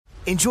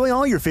Enjoy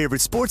all your favorite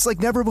sports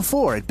like never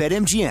before at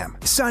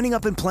BetMGM. Signing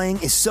up and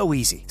playing is so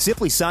easy.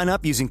 Simply sign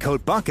up using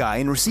code Buckeye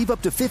and receive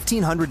up to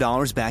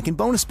 $1,500 back in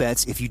bonus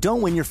bets if you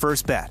don't win your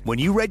first bet. When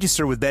you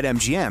register with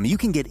BetMGM, you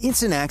can get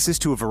instant access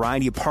to a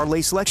variety of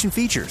parlay selection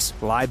features,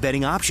 live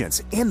betting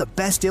options, and the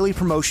best daily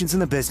promotions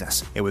in the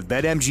business. And with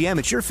BetMGM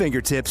at your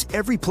fingertips,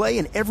 every play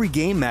and every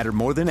game matter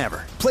more than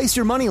ever. Place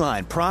your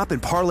moneyline, prop,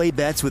 and parlay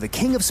bets with the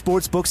king of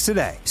sportsbooks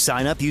today.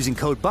 Sign up using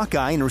code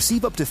Buckeye and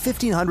receive up to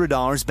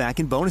 $1,500 back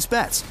in bonus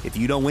bets if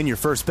you don't win your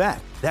first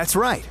bet. That's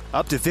right,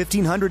 up to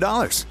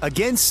 $1,500.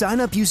 Again, sign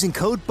up using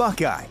code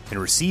Buckeye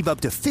and receive up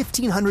to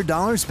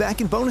 $1,500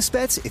 back in bonus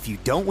bets if you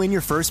don't win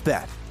your first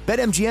bet.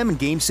 BetMGM and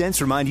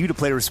GameSense remind you to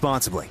play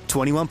responsibly.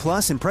 21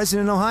 plus and present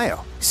in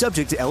Ohio.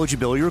 Subject to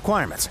eligibility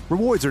requirements.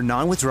 Rewards are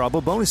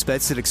non-withdrawable bonus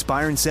bets that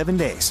expire in 7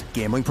 days.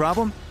 Gambling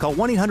problem? Call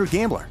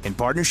 1-800-GAMBLER in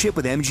partnership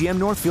with MGM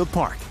Northfield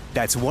Park.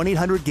 That's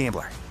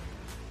 1-800-GAMBLER.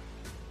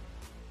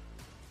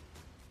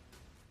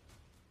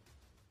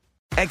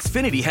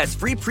 Xfinity has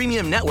free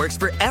premium networks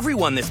for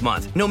everyone this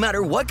month, no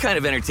matter what kind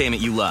of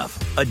entertainment you love.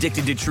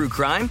 Addicted to true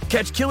crime?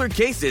 Catch killer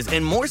cases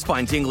and more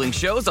spine-tingling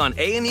shows on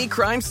A&E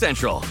Crime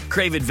Central.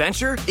 Crave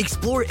adventure?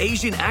 Explore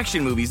Asian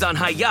action movies on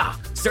Hi-YAH.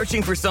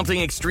 Searching for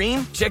something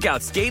extreme? Check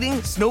out skating,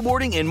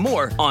 snowboarding, and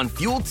more on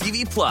Fuel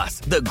TV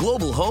Plus, the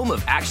global home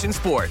of action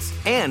sports.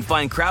 And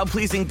find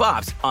crowd-pleasing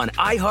bops on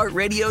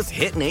iHeartRadio's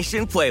Hit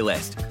Nation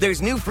playlist.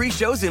 There's new free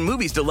shows and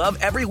movies to love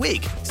every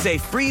week. Say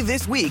free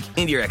this week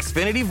in your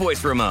Xfinity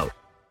voice remote.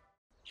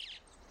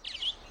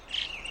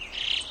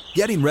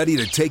 Getting ready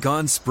to take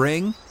on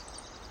spring?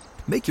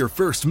 Make your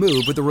first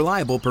move with the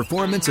reliable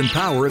performance and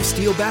power of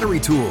Steel battery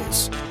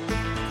tools.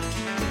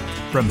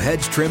 From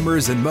hedge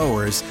trimmers and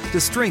mowers to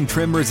string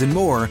trimmers and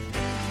more,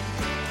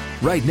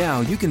 right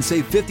now you can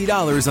save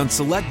 $50 on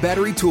select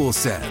battery tool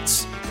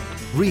sets.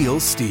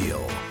 Real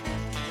Steel.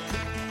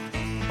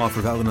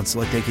 Offer valid on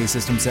select AK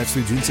system sets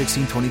through June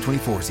 16,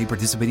 2024. See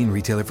participating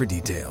retailer for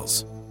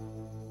details.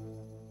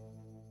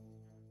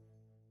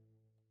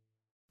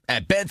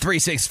 At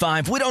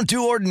Bet365, we don't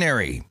do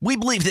ordinary. We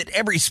believe that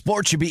every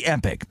sport should be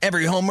epic.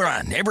 Every home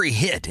run, every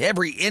hit,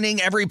 every inning,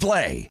 every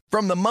play.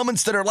 From the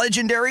moments that are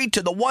legendary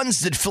to the ones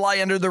that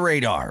fly under the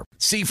radar.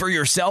 See for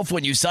yourself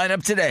when you sign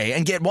up today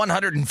and get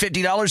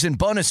 $150 in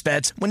bonus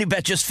bets when you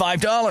bet just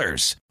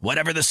 $5.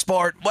 Whatever the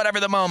sport, whatever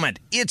the moment,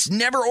 it's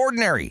never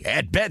ordinary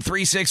at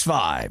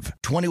Bet365.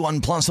 21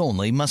 plus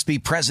only. Must be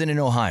present in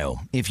Ohio.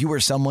 If you or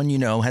someone you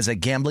know has a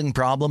gambling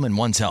problem and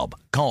wants help,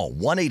 call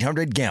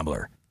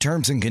 1-800-GAMBLER.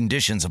 Terms and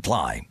conditions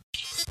apply.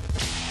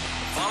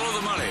 Follow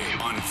the money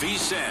on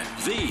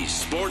VSiN, the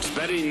Sports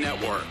Betting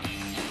Network.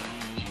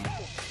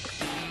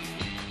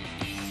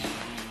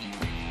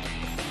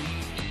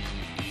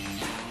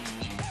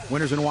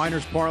 Winners and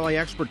Winers parlay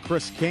expert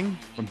Chris King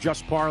from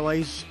Just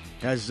Parlays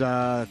has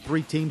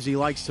 3 teams he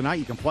likes tonight.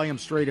 You can play them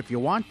straight if you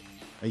want.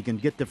 You can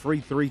get the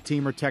free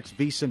 3-teamer. Text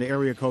VSiN to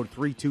area code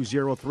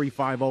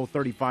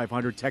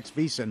 320-350-3500. Text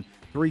VSiN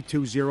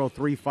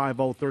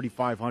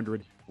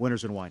 320-350-3500.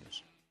 Winners and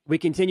Winers. We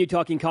continue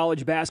talking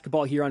college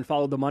basketball here on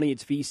Follow the Money.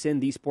 It's VSiN,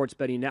 the Sports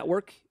Betting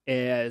Network,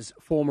 as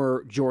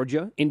former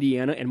Georgia,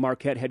 Indiana, and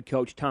Marquette head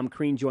coach Tom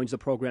Crean joins the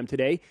program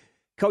today.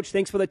 Coach,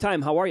 thanks for the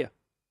time. How are you?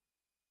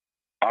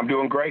 I'm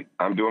doing great.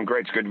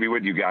 It's good to be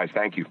with you guys.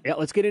 Thank you. Yeah,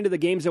 let's get into the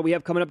games that we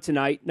have coming up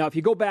tonight. Now, if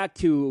you go back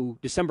to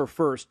December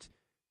 1st,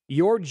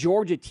 your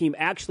Georgia team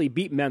actually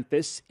beat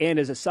Memphis, and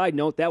as a side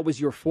note, that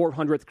was your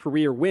 400th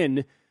career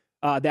win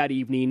that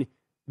evening.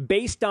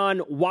 Based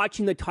on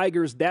watching the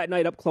Tigers that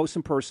night up close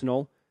and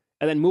personal,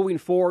 and then moving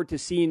forward to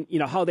seeing,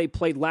 how they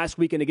played last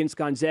weekend against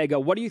Gonzaga,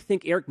 what do you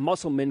think Eric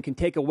Musselman can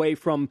take away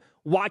from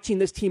watching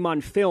this team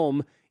on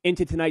film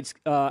into tonight's,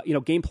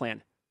 game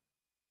plan?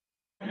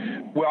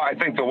 Well, I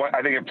think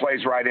it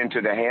plays right into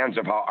the hands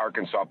of how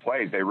Arkansas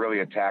plays. They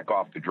really attack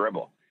off the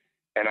dribble,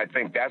 and I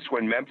think that's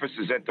when Memphis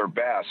is at their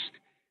best.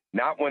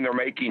 Not when they're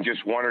making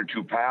just 1 or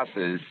 2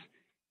 passes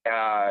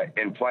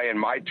and playing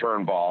my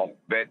turn ball,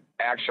 but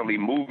actually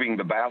moving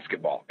the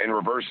basketball and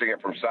reversing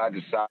it from side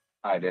to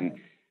side and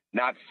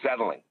not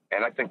settling.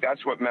 And I think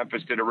that's what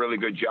Memphis did a really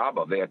good job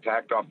of. They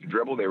attacked off the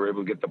dribble. They were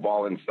able to get the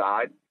ball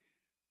inside.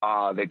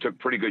 They took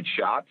pretty good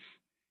shots.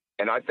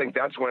 And I think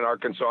that's when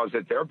Arkansas is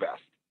at their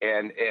best.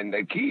 And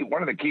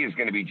one of the keys is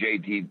going to be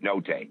JD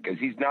Notae, because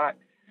he's not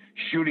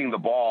shooting the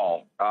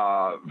ball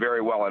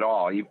very well at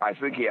all. I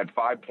think he had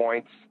 5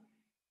 points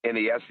in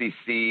the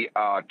SEC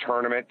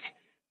tournament,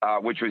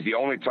 which was the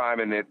only time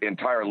in the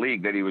entire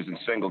league that he was in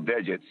single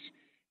digits.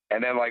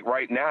 And then,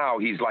 right now,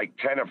 he's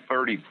 10 of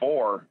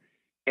 34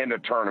 in the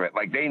tournament.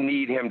 They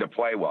need him to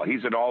play well.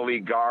 He's an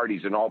all-league guard.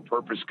 He's an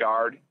all-purpose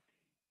guard,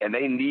 and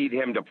they need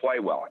him to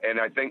play well. And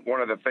I think one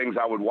of the things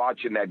I would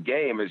watch in that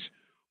game is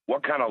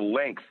what kind of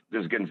length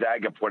does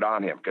Gonzaga put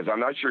on him? Because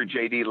I'm not sure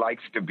JD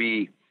likes to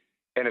be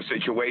in a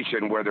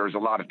situation where there's a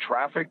lot of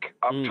traffic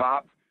up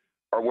top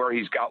or where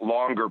he's got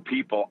longer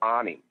people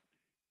on him.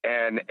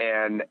 And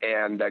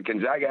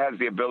Gonzaga has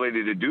the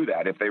ability to do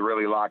that if they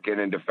really lock in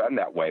and defend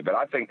that way. But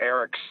I think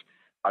Eric's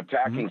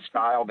attacking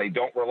style, they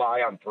don't rely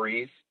on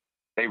threes.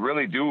 they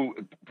really do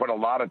put a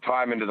lot of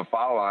time into the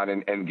foul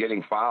line and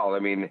getting fouled. I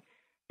mean,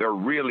 they're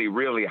really,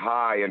 really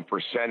high in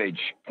percentage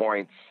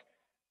points,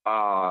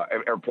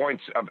 or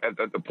points of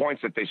the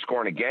points that they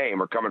score in a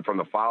game are coming from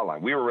the foul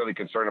line. We were really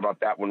concerned about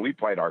that when we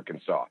played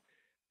Arkansas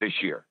this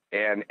year.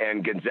 And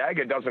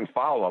Gonzaga doesn't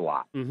foul a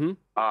lot,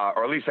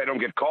 or at least they don't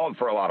get called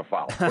for a lot of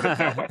fouls. Put it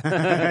that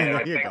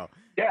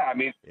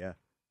way.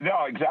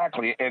 No,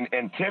 exactly.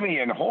 And Timmy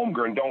and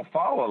Holmgren don't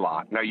foul a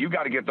lot. Now, you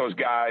got to get those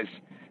guys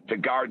to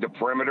guard the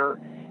perimeter.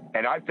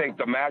 And I think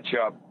the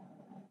matchup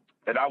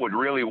that I would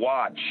really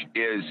watch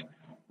is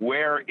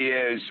where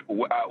is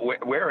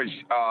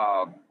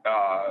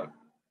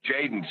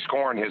Jaden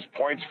scoring his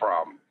points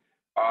from?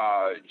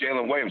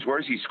 Jalen Williams, where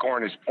is he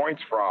scoring his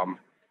points from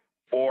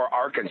for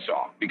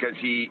Arkansas? Because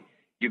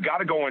you got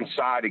to go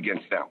inside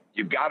against them.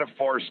 You've got to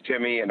force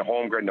Timmy and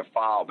Holmgren to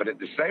foul. But at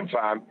the same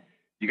time,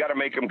 you got to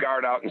make him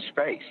guard out in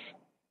space.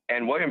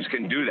 And Williams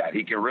can do that.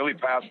 He can really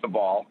pass the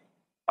ball.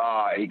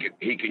 He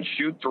can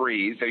shoot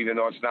threes, even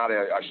though it's not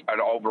an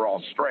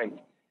overall strength.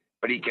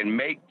 But he can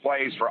make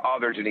plays for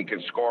others, and he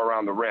can score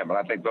around the rim. And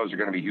I think those are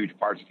going to be huge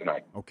parts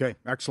tonight. Okay,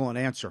 excellent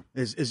answer.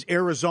 Is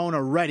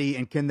Arizona ready,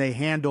 and can they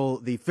handle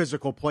the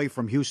physical play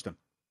from Houston?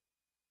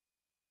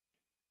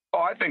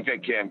 Oh, I think they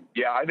can.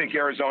 Yeah, I think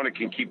Arizona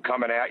can keep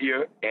coming at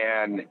you,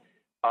 and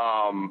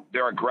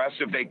they're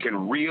aggressive. They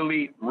can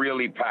really,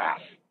 really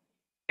pass.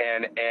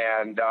 And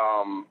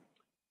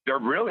they're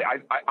really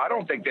 – I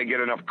don't think they get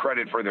enough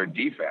credit for their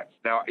defense.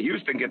 Now,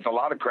 Houston gets a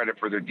lot of credit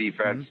for their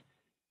defense,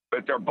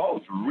 but they're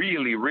both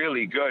really,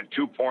 really good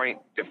two-point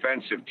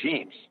defensive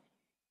teams.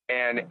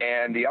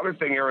 And the other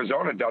thing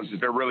Arizona does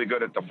is they're really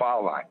good at the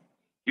foul line.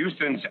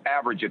 Houston's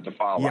average at the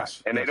foul line,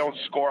 and they don't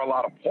score a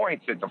lot of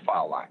points at the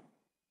foul line.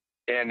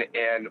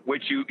 And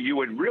which you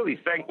would really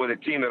think with a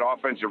team that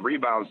offensive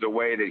rebounds the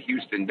way that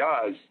Houston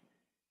does,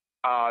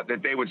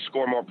 that they would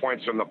score more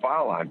points from the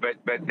foul line. But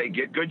they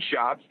get good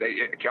shots.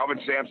 Kelvin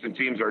Sampson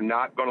teams are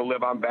not going to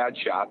live on bad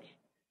shots.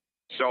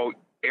 So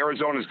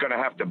Arizona's going to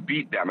have to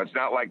beat them. It's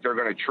not like they're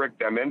going to trick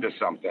them into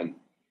something.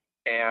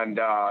 And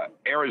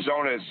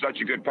Arizona is such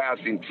a good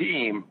passing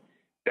team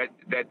that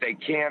they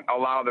can't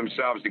allow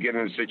themselves to get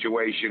in a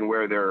situation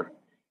where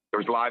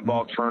there's live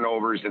ball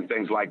turnovers and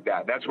things like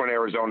that. That's when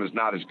Arizona's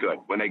not as good,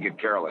 when they get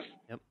careless.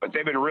 But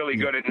they've been really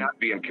good at not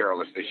being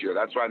careless this year.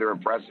 That's why they're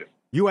impressive.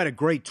 You had a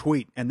great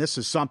tweet, and this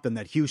is something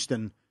that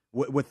Houston,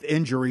 with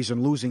injuries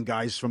and losing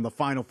guys from the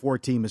Final Four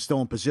team, is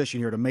still in position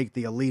here to make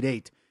the Elite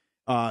Eight.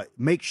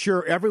 Make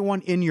sure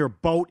everyone in your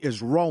boat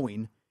is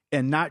rowing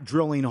and not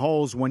drilling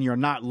holes when you're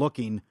not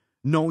looking.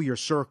 Know your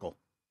circle.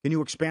 Can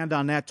you expand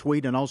on that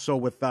tweet? And also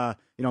with,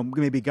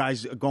 maybe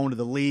guys going to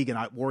the league and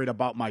not worried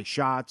about my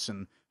shots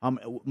and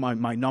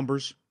my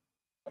numbers?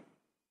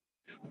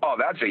 Oh,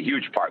 that's a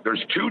huge part.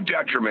 There's two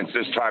detriments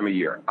this time of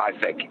year, I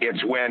think.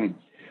 It's when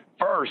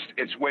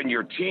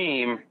your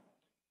team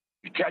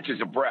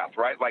catches a breath,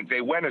 right? Like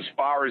they went as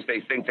far as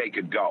they think they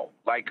could go.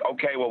 Like,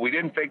 okay, well, we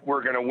didn't think we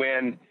were going to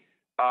win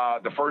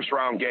the first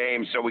round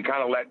game, so we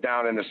kind of let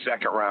down in the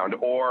second round.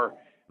 Or,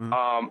 we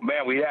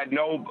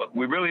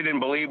really didn't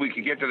believe we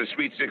could get to the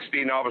Sweet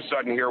 16. All of a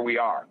sudden, here we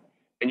are.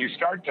 And you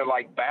start to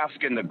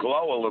bask in the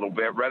glow a little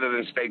bit rather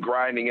than stay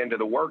grinding into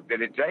the work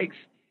that it takes.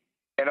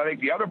 And I think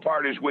the other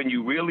part is when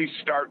you really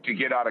start to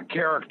get out of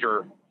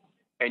character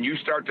and you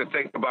start to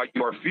think about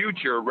your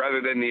future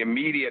rather than the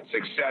immediate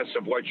success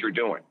of what you're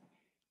doing.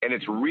 And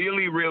it's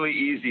really, really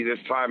easy this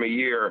time of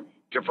year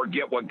to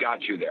forget what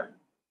got you there.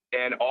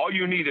 And all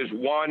you need is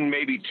one,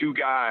 maybe two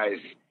guys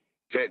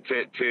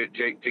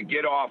to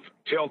get off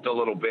tilt a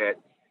little bit,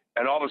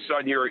 and all of a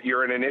sudden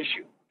you're in an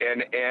issue.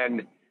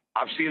 And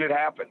I've seen it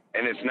happen,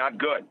 and it's not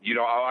good.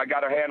 I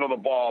got to handle the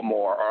ball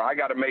more, or I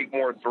got to make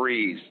more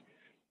threes.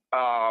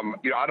 I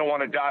don't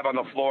want to dive on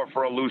the floor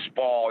for a loose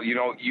ball.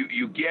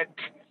 You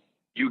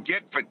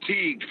get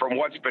fatigued from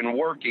what's been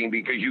working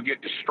because you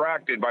get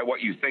distracted by what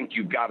you think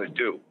you've got to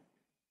do.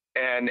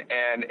 And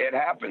it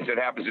happens. It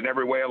happens in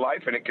every way of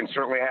life, and it can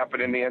certainly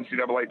happen in the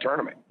NCAA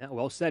tournament. Yeah,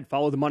 well said.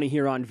 Follow the money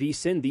here on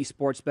VSiN, the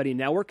Sports Betting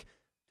Network.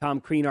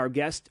 Tom Crean, our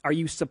guest. Are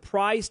you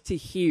surprised to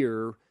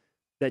hear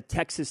that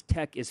Texas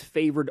Tech is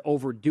favored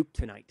over Duke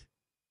tonight?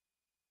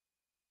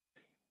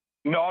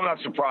 No, I'm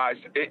not surprised,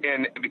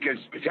 and because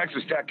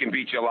Texas Tech can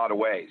beat you a lot of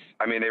ways.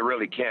 I mean, they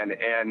really can,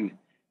 and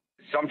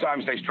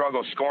sometimes they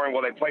struggle scoring.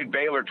 Well, they played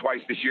Baylor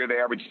twice this year. They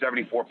averaged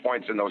 74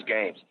 points in those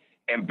games.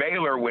 And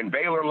Baylor, when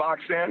Baylor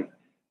locks in,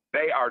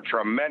 they are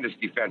tremendous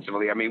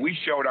defensively. I mean, we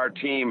showed our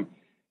team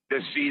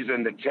this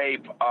season the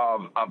tape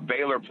of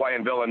Baylor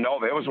playing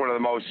Villanova. It was one of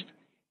the most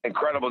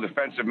incredible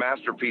defensive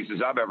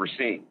masterpieces I've ever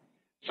seen.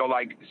 So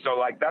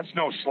that's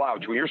no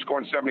slouch when you're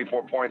scoring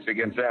 74 points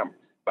against them.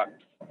 But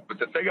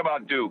the thing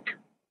about Duke,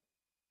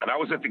 and I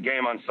was at the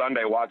game on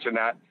Sunday watching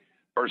that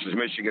versus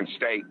Michigan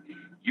State,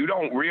 you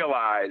don't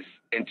realize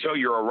until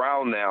you're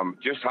around them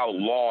just how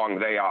long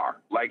they are.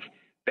 Like,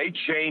 they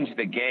change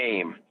the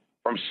game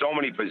from so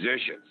many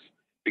positions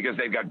because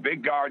they've got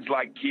big guards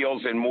like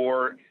Keels and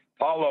Moore.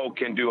 Paulo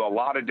can do a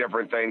lot of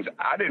different things.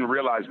 I didn't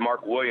realize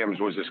Mark Williams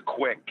was as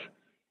quick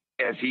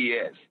as he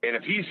is, and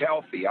if he's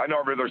healthy, I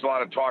know there's a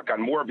lot of talk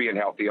on Moore being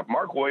healthy. If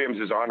Mark Williams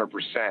is 100%,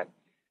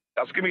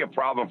 that's going to be a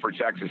problem for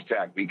Texas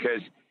Tech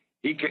because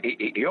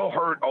he'll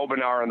hurt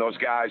Obenar and those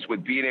guys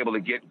with being able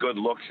to get good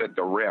looks at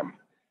the rim.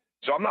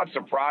 So I'm not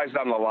surprised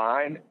on the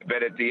line,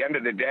 but at the end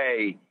of the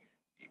day,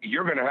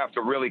 you're going to have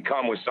to really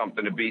come with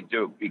something to beat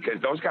Duke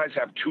because those guys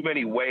have too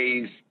many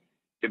ways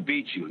to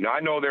beat you. Now, I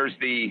know there's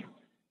the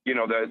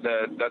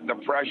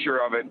pressure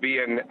of it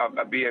being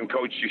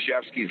Coach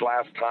Krzyzewski's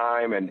last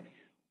time and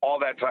all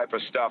that type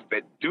of stuff,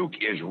 but Duke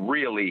is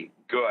really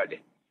good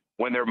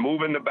when they're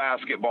moving the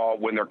basketball,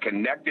 when they're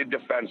connected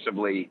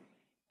defensively,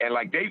 and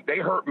like they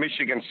hurt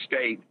Michigan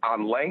State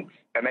on length,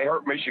 and they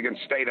hurt Michigan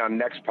State on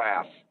next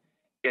pass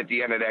at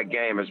the end of that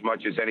game as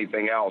much as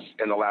anything else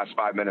in the last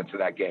 5 minutes of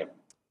that game.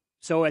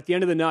 So at the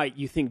end of the night,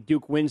 you think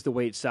Duke wins the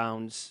way it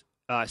sounds,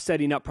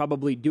 setting up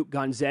probably Duke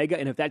Gonzaga,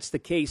 and if that's the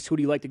case, who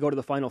do you like to go to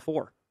the Final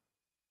Four?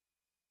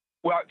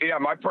 Well, yeah,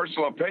 my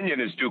personal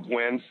opinion is Duke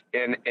wins,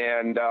 and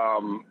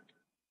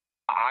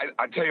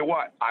I tell you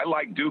what, I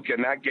like Duke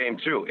in that game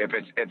too. If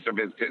it's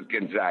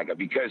Gonzaga,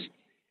 because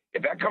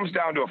if that comes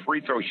down to a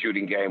free throw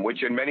shooting game,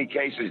 which in many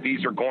cases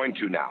these are going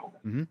to now,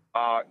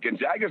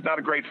 Gonzaga is not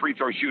a great free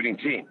throw shooting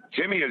team.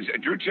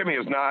 Drew Timme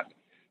is not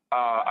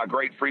a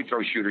great free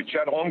throw shooter.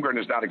 Chet Holmgren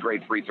is not a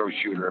great free throw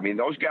shooter. I mean,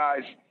 those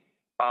guys,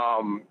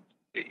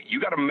 you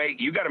got to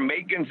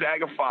make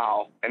Gonzaga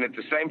foul, and at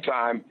the same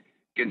time,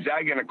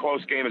 Gonzaga in a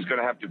close game is going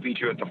to have to beat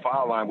you at the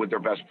foul line with their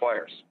best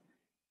players.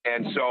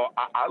 And so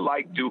I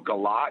like Duke a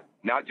lot,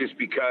 not just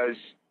because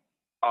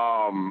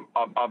of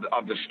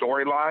the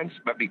storylines,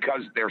 but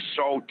because they're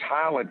so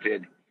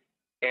talented.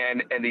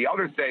 And the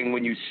other thing,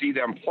 when you see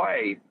them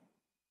play,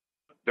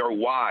 they're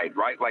wide,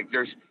 right? Like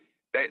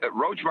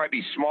Roach might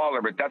be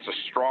smaller, but that's a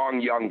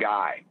strong young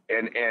guy.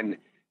 And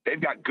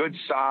they've got good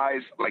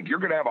size. Like, you're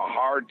going to have a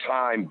hard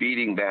time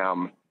beating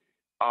them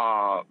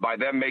by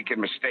them making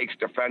mistakes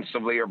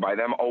defensively or by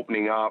them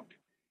opening up.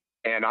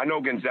 And I know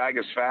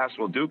Gonzaga's fast.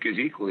 Well, Duke is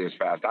equally as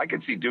fast. I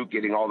could see Duke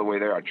getting all the way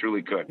there. I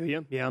truly could.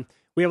 Yeah.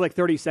 We have like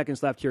 30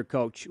 seconds left here,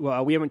 Coach.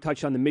 We haven't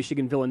touched on the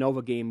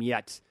Michigan-Villanova game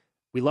yet.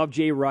 We love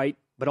Jay Wright,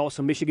 but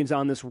also Michigan's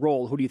on this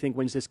roll. Who do you think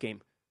wins this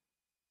game?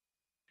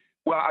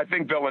 Well, I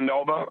think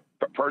Villanova,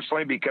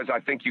 personally, because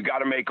I think you got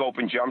to make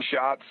open jump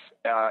shots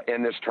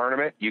in this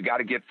tournament. You got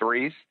to get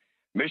threes.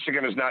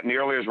 Michigan is not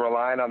nearly as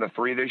reliant on the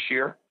three this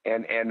year,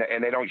 and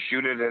they don't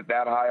shoot it at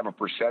that high of a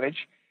percentage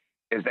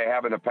as they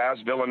have in the past.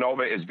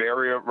 Villanova is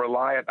very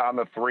reliant on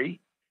the three,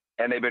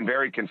 and they've been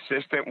very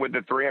consistent with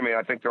the three. I mean,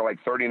 I think they're like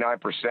 39%,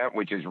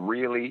 which is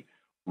really,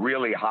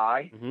 really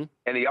high. Mm-hmm.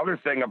 And the other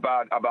thing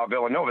about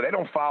Villanova, they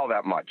don't foul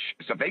that much.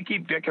 So if they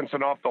keep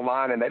Dickinson off the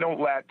line and they don't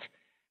let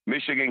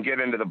Michigan get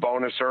into the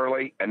bonus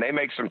early and they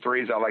make some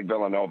threes, I like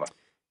Villanova.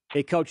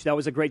 Hey, Coach, that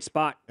was a great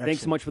spot. Excellent.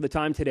 Thanks so much for the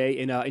time today,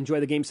 and enjoy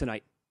the games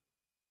tonight.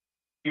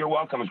 You're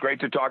welcome. It's great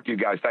to talk to you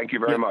guys. Thank you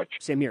very much.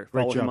 Same here.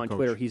 Follow him on Coach.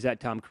 Twitter. He's at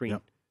Tom Crean.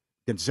 Yep.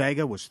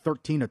 Gonzaga was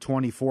 13 of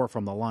 24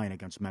 from the line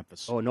against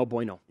Memphis. Oh, no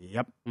bueno.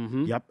 Yep.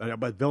 Mm-hmm. Yep.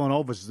 But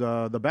Villanova's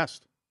the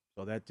best.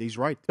 So that he's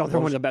right. Oh, they're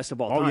one of the best of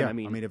all time. Yeah. I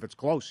mean, if it's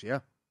close, yeah.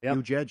 Yep.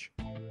 Huge edge.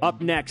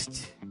 Up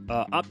next,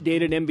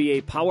 updated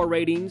NBA power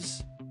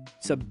ratings.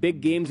 Some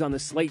big games on the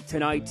slate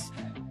tonight.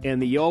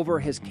 And the over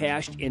has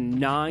cashed in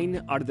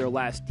 9 out of their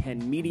last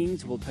 10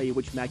 meetings. We'll tell you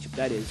which matchup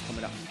that is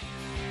coming up.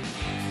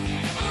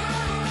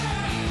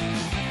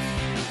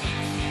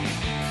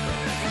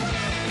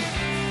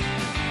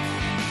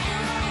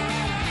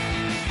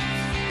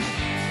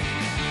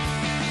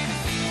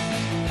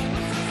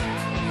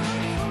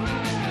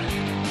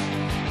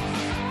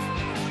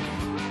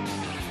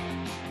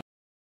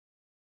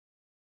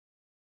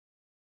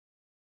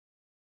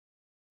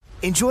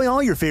 Enjoy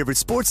all your favorite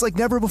sports like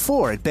never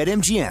before at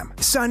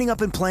BetMGM. Signing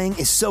up and playing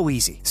is so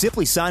easy.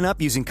 Simply sign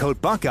up using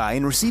code Buckeye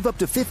and receive up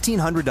to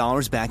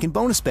 $1,500 back in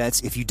bonus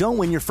bets if you don't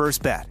win your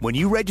first bet. When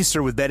you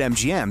register with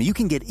BetMGM, you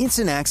can get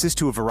instant access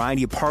to a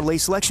variety of parlay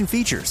selection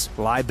features,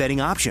 live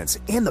betting options,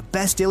 and the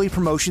best daily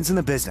promotions in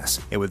the business.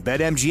 And with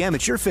BetMGM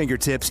at your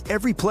fingertips,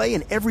 every play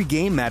and every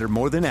game matter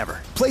more than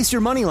ever. Place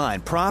your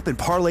moneyline, prop, and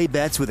parlay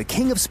bets with the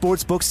king of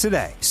sportsbooks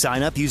today.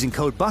 Sign up using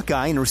code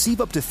Buckeye and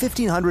receive up to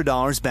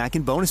 $1,500 back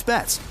in bonus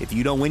bets if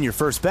you don't win your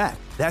first bet.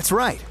 That's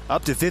right,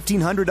 up to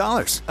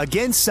 $1,500.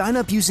 Again, sign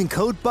up using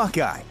code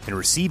Buckeye and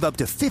receive up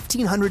to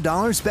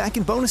 $1,500 back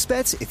in bonus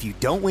bets if you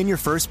don't win your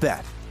first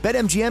bet.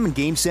 BetMGM and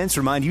GameSense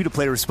remind you to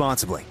play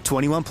responsibly.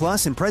 21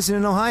 plus and present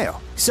in Ohio.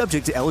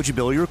 Subject to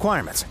eligibility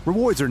requirements.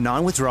 Rewards are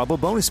non-withdrawable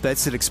bonus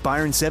bets that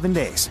expire in 7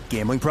 days.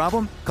 Gambling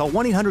problem? Call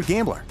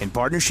 1-800-GAMBLER in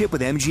partnership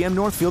with MGM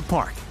Northfield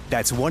Park.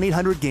 That's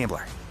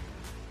 1-800-GAMBLER.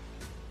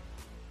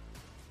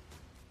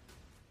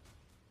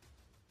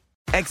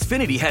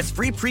 Xfinity has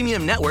free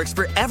premium networks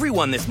for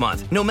everyone this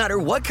month, no matter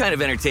what kind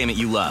of entertainment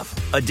you love.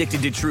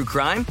 Addicted to true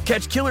crime?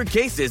 Catch killer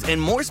cases and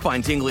more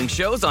spine-tingling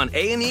shows on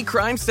A&E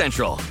Crime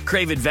Central.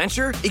 Crave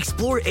adventure?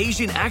 Explore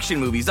Asian action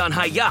movies on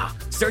Hi-YAH.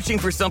 Searching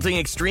for something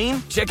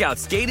extreme? Check out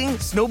skating,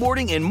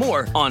 snowboarding, and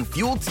more on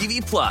Fuel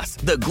TV Plus,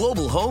 the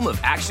global home of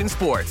action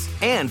sports.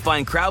 And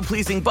find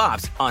crowd-pleasing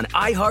bops on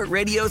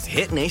iHeartRadio's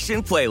Hit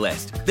Nation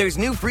playlist. There's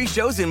new free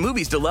shows and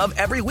movies to love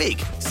every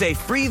week. Say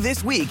free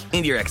this week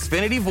in your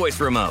Xfinity voice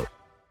remote.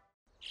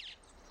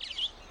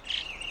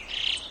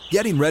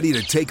 Getting ready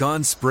to take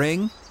on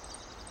spring?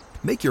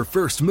 Make your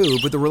first move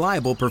with the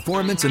reliable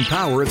performance and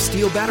power of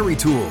Steel battery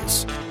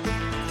tools.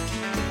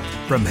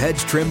 From hedge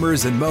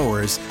trimmers and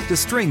mowers to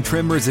string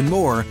trimmers and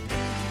more,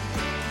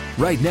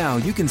 right now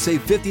you can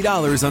save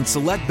 $50 on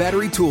select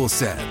battery tool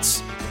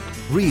sets.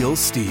 Real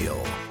Steel.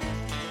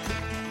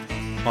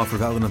 Offer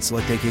valid on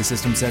select AK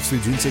system sets through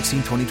June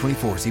 16,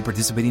 2024. See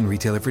participating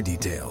retailer for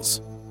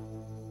details.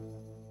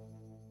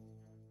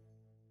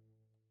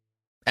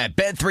 At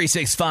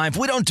Bet365,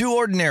 we don't do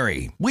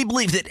ordinary. We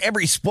believe that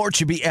every sport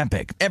should be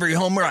epic. Every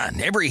home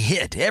run, every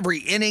hit, every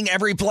inning,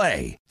 every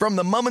play. From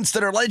the moments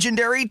that are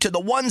legendary to the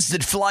ones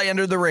that fly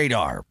under the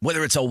radar.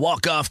 Whether it's a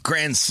walk-off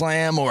grand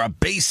slam or a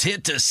base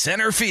hit to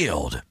center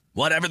field.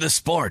 Whatever the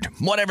sport,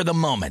 whatever the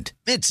moment.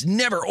 It's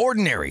never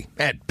ordinary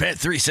at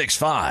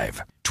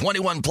Bet365.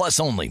 21 plus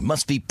only.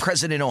 Must be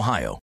present in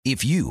Ohio.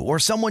 If you or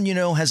someone you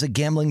know has a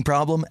gambling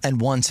problem and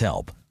wants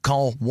help,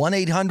 call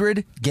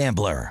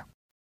 1-800-GAMBLER.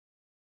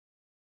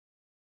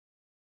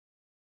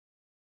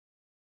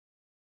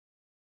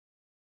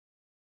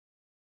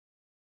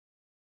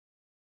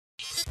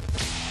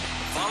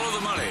 Follow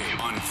the money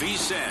on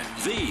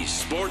VSiN, the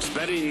Sports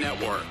Betting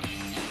Network.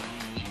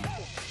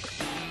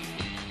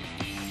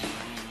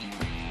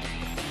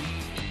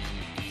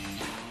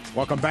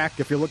 Welcome back.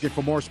 If you're looking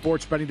for more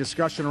sports betting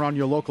discussion around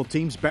your local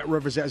teams,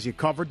 BetRivers has you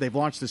covered. They've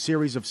launched a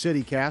series of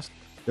CityCast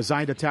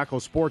designed to tackle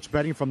sports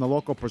betting from the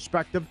local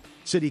perspective.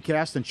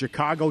 CityCast in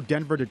Chicago,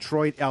 Denver,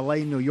 Detroit,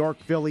 L.A., New York,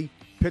 Philly,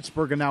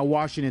 Pittsburgh, and now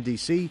Washington,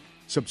 D.C.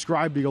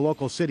 Subscribe to your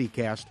local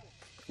CityCast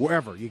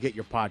wherever you get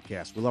your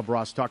podcast. We love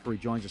Ross Tucker. He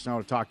joins us now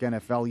to talk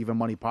NFL, Even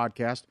Money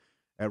Podcast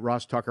at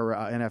Ross Tucker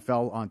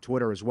NFL on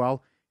Twitter as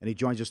well. And he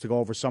joins us to go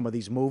over some of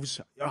these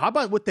moves. How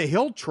about with the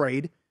Hill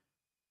trade?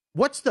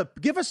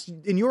 Give us,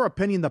 in your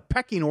opinion, the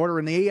pecking order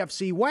in the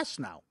AFC West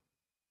now?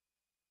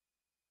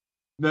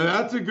 Now,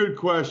 that's a good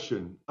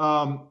question.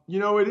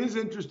 It is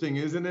interesting,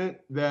 isn't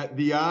it, that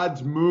the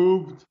odds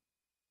moved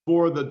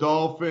for the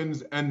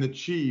Dolphins and the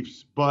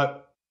Chiefs,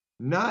 but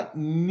not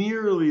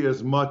nearly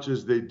as much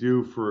as they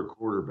do for a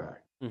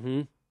quarterback.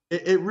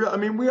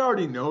 Mm-hmm. We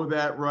already know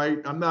that, right?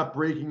 I'm not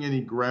breaking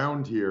any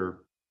ground here.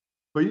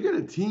 But you got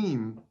a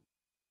team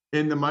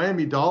in the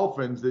Miami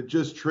Dolphins that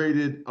just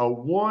traded a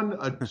 1,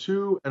 a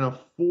 2, and a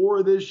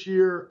 4 this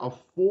year, a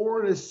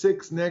 4 and a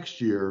 6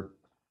 next year,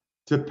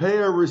 to pay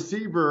a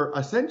receiver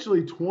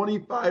essentially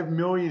 $25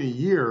 million a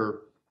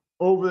year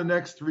over the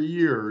next 3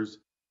 years.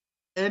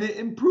 And it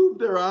improved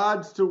their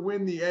odds to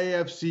win the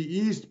AFC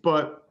East,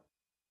 but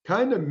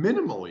kind of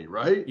minimally,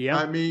 right?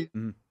 Yeah.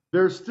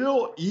 They're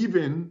still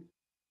even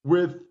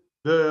with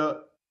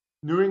the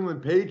New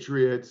England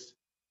Patriots,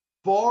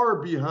 far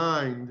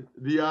behind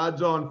the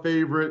odds-on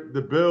favorite,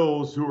 the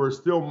Bills, who are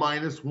still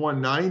minus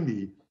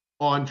 190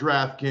 on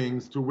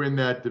DraftKings to win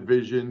that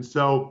division.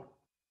 So,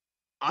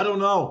 I don't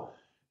know.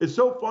 It's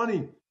so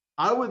funny.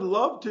 I would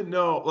love to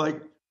know,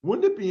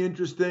 wouldn't it be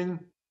interesting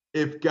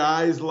if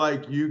guys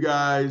like you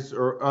guys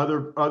or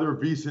other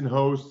VSiN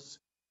hosts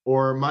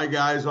or my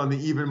guys on the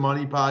Even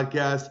Money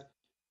podcast,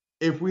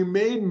 if we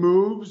made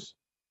moves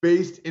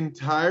based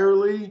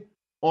entirely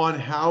on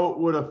how it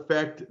would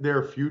affect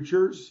their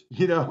futures,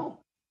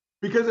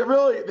 because it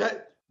really,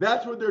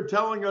 that's what they're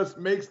telling us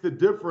makes the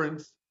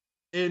difference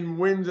in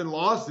wins and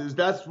losses.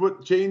 That's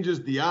what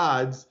changes the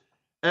odds.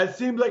 And it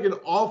seems like an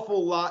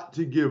awful lot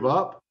to give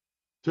up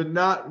to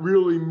not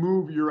really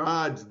move your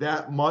odds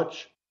that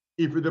much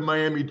if you're the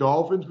Miami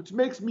Dolphins, which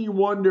makes me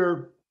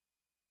wonder,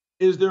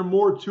 is there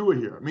more to it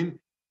here?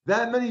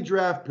 That many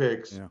draft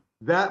picks,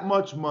 that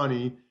much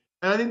money,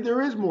 and I think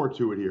there is more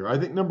to it here. I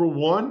think, number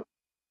one,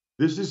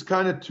 this is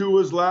kind of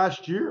Tua's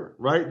last year,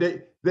 right?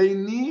 They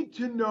need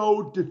to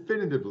know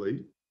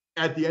definitively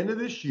at the end of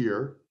this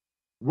year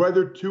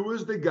whether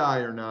Tua's the guy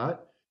or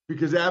not,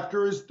 because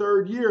after his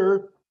third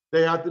year,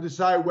 they have to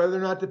decide whether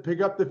or not to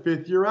pick up the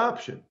fifth-year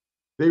option.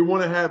 They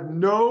want to have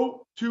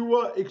no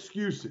Tua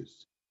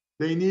excuses.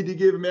 They need to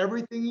give him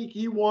everything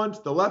he wants,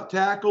 the left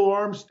tackle,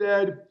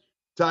 Armstead,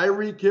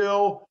 Tyreek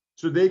Hill,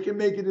 so they can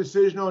make a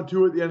decision on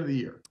Tua at the end of the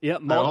year.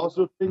 Yep, I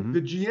also think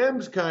the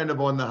GM's kind of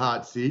on the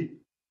hot seat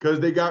because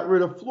they got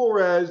rid of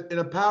Flores in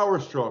a power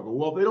struggle.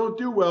 Well, if they don't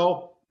do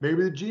well,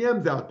 maybe the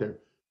GM's out there.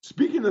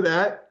 Speaking of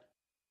that,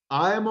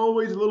 I am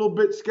always a little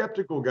bit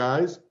skeptical,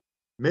 guys.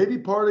 Maybe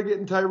part of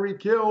getting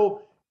Tyreek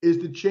Hill is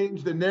to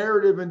change the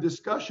narrative and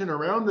discussion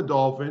around the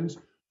Dolphins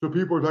so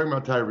people are talking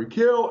about Tyreek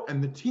Hill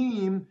and the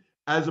team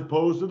as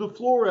opposed to the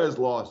Flores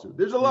lawsuit.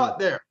 There's a lot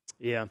there.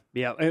 Yeah.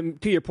 And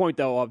to your point,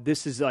 though,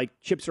 this is like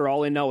chips are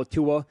all in now with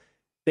Tua.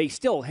 They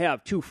still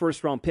have 2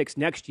 first-round picks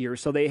next year,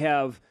 so they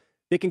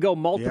can go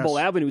multiple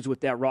avenues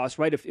with that, Ross,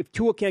 right? If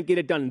Tua can't get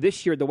it done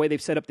this year the way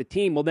they've set up the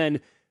team, well, then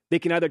they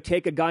can either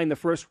take a guy in the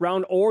first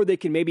round or they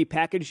can maybe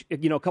package,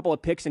 a couple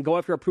of picks and go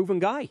after a proven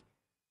guy.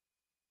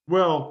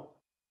 Well,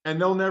 and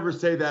they'll never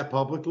say that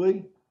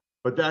publicly,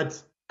 but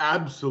that's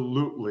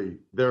absolutely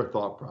their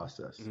thought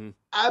process. Mm-hmm.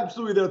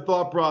 Absolutely their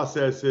thought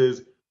process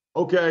is,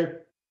 okay,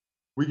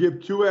 we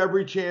give Tua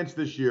every chance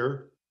this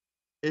year.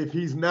 If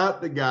he's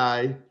not the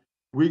guy,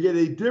 we get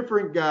a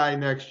different guy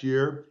next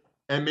year,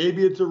 and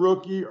maybe it's a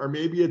rookie or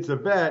maybe it's a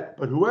vet,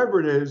 but whoever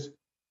it is,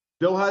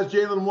 still has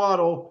Jalen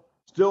Waddle,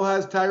 still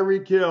has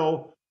Tyreek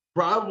Hill,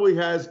 probably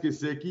has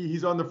Gesicki.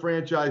 He's on the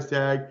franchise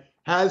tag,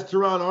 has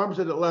Teron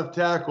Armstead at left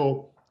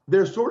tackle.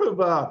 They're sort of,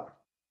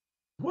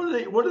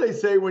 what do they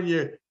say when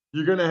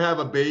you're going to have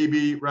a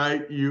baby,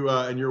 right?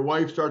 And your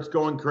wife starts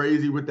going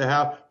crazy with the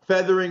house,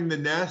 feathering the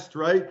nest,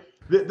 right?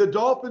 The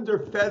Dolphins are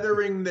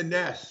feathering the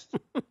nest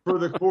for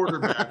the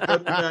quarterback,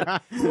 whether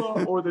that's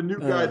Tua or the new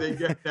guy they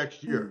get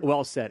next year.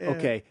 Well said.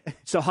 Okay.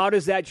 So how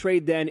does that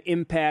trade then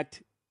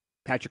impact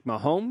Patrick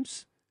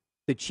Mahomes,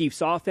 the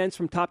Chiefs' offense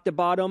from top to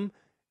bottom?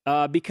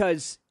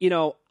 Because,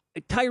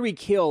 Tyreek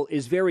Hill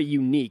is very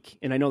unique,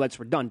 and I know that's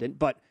redundant,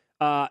 but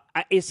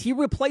is he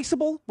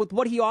replaceable with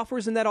what he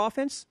offers in that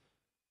offense?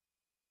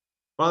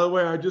 By the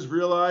way, I just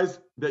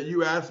realized that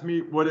you asked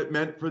me what it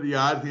meant for the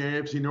odds in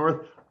the AFC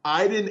North.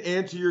 I didn't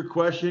answer your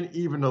question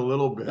even a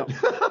little bit.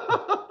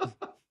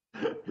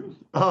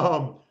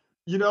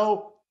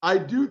 No. I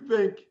do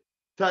think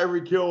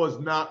Tyreek Hill is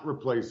not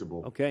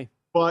replaceable. Okay.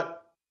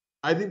 But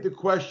I think the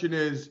question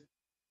is,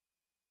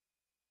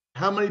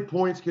 how many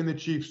points can the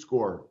Chiefs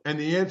score? And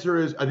the answer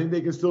is, I think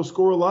they can still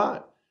score a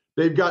lot.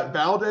 They've got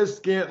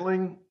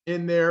Valdez-Scantling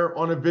in there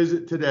on a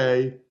visit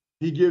today.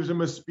 He gives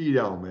them a speed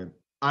element.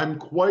 I'm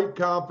quite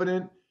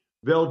confident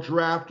they'll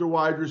draft a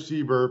wide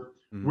receiver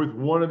with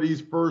one of these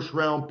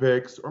first-round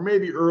picks, or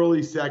maybe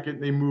early second,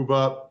 they move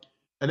up.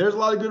 And there's a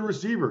lot of good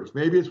receivers.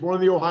 Maybe it's one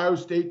of the Ohio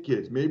State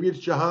kids. Maybe it's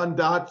Jahan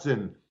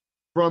Dotson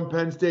from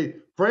Penn State.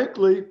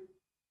 Frankly,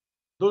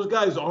 those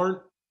guys aren't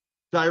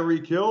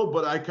Tyreek Hill,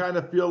 but I kind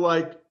of feel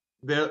like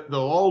they'll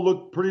all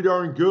look pretty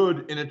darn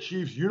good in a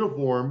Chiefs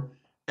uniform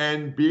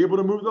and be able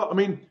to move up. I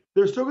mean,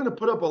 they're still going to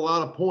put up a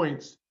lot of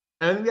points,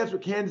 and I think that's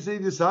what Kansas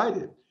City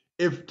decided.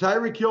 If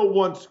Tyreek Hill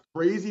wants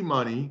crazy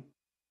money,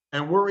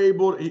 and we're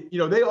able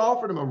to, they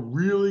offered him a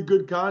really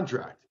good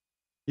contract.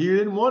 He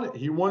didn't want it.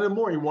 He wanted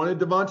more. He wanted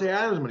Devontae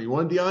Adams money. He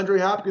wanted DeAndre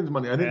Hopkins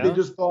money. I think they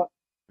just thought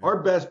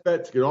our best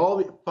bet to get all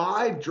the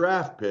 5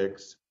 draft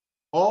picks,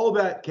 all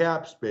that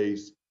cap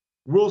space,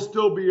 we'll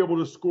still be able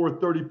to score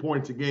 30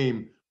 points a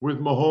game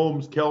with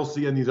Mahomes,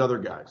 Kelsey, and these other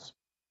guys.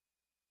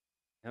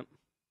 Yep.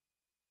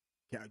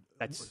 Yeah,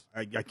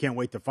 I can't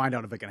wait to find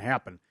out if it can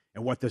happen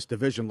and what this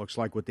division looks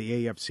like with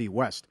the AFC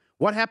West.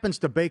 What happens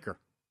to Baker?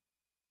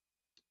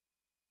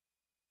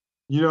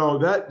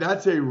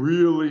 That's a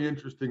really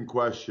interesting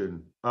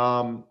question.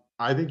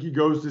 I think he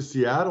goes to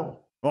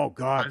Seattle. Oh,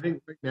 God. I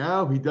think right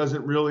now he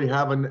doesn't really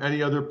have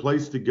any other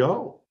place to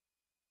go.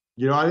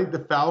 I think the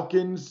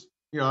Falcons,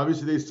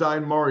 obviously they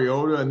signed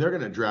Mariota and they're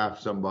going to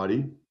draft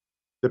somebody.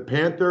 The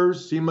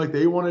Panthers seem like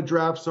they want to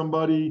draft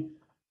somebody.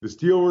 The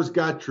Steelers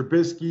got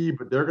Trubisky,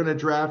 but they're going to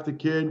draft a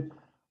kid.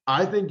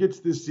 I think it's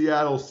the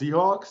Seattle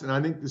Seahawks, and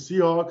I think the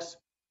Seahawks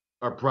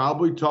are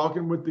probably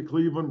talking with the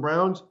Cleveland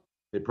Browns.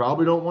 They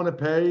probably don't want to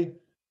pay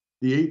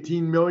the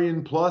 $18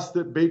 million plus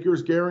that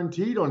Baker's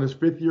guaranteed on his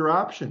 5th-year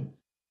option.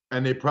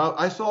 And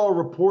I saw a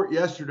report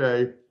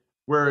yesterday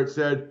where it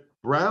said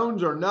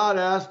Browns are not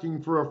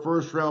asking for a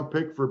first-round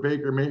pick for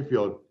Baker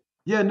Mayfield.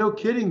 Yeah, no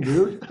kidding,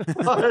 dude.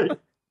 They're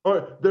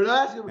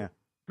not asking. Yeah.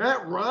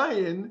 Matt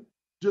Ryan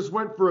just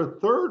went for a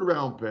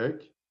 3rd-round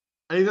pick,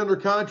 and he's under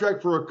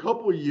contract for a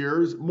couple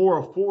years,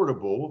 more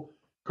affordable.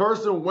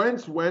 Carson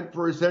Wentz went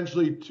for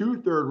essentially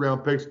 2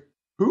 third-round picks.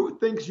 Who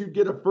thinks you'd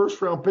get a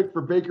first-round pick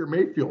for Baker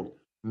Mayfield?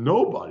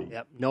 Nobody.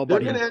 Yep,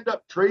 nobody. They're going to end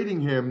up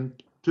trading him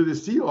to the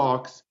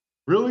Seahawks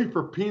really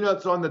for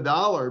peanuts on the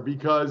dollar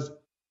because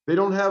they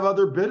don't have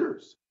other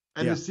bidders.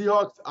 And the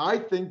Seahawks, I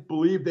think,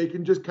 believe they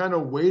can just kind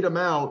of wait him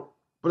out.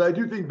 But I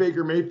do think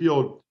Baker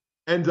Mayfield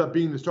ends up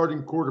being the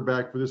starting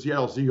quarterback for the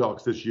Seattle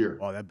Seahawks this year.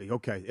 Oh, that'd be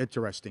okay.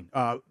 Interesting.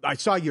 I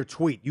saw your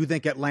tweet. You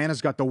think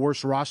Atlanta's got the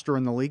worst roster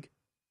in the league?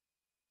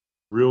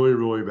 Really,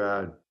 really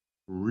bad.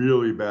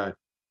 Really bad.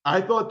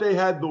 I thought they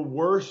had the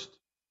worst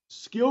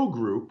skill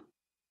group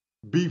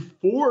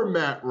before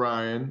Matt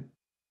Ryan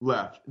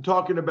left. I'm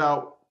talking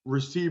about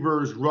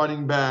receivers,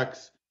 running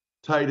backs,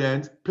 tight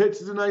ends.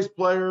 Pitts is a nice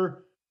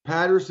player.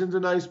 Patterson's a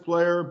nice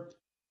player.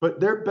 But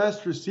their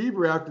best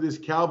receiver after this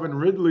Calvin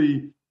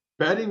Ridley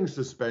betting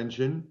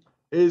suspension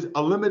is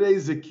Olamide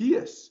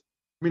Zaccheaus.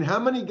 I mean, how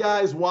many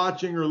guys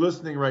watching or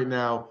listening right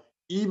now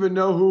even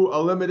know who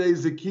Olamide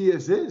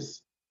Zaccheaus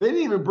is? They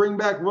didn't even bring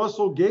back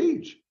Russell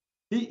Gage.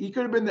 He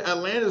could have been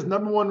Atlanta's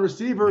number 1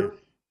 receiver.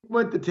 He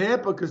went to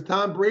Tampa because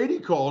Tom Brady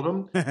called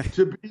him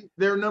to be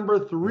their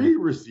number 3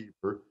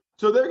 receiver.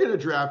 So they're going to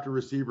draft a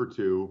receiver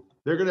too.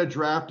 They're going to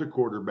draft a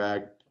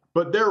quarterback.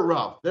 But they're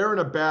rough. They're in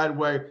a bad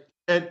way.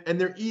 And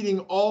they're eating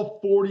all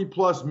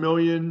 40-plus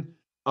million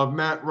of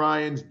Matt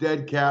Ryan's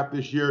dead cap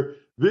this year.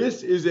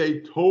 This is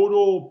a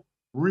total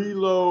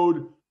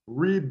reload,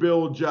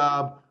 rebuild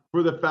job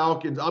for the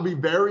Falcons. I'll be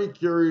very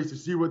curious to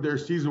see what their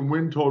season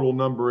win total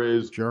number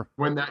is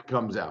when that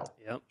comes out.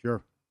 Yep.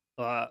 Sure.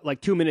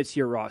 Like 2 minutes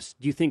here, Ross.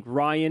 Do you think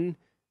Ryan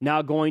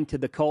now going to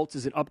the Colts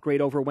is an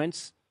upgrade over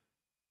Wentz?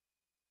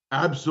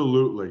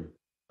 Absolutely.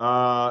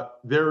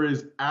 There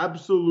is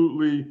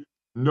absolutely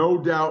no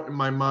doubt in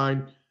my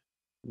mind.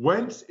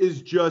 Wentz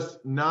is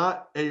just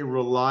not a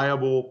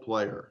reliable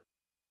player.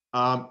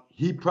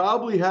 He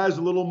probably has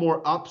a little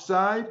more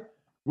upside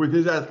with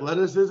his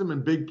athleticism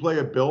and big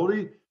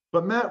playability,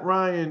 but Matt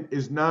Ryan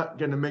is not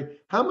going to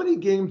make. How many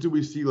games did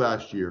we see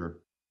last year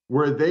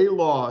where they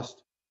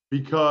lost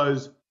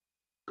because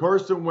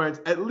Carson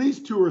Wentz, at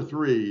least 2 or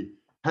 3,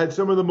 had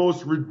some of the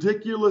most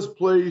ridiculous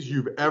plays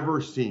you've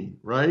ever seen,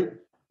 right?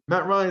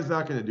 Matt Ryan's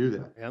not going to do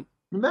that. Yep.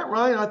 Matt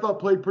Ryan, I thought,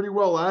 played pretty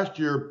well last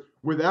year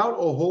without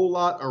a whole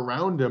lot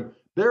around him.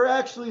 They're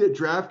actually at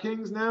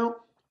DraftKings now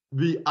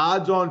the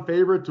odds-on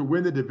favorite to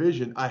win the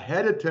division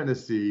ahead of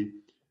Tennessee.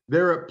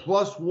 They're at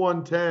plus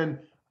 110.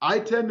 I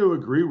tend to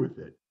agree with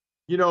it.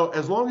 You know,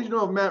 as long as you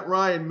don't have Matt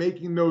Ryan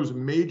making those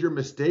major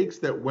mistakes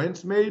that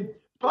Wentz made,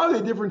 probably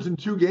the difference in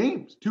 2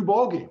 games, 2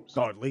 ball games.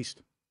 Oh, at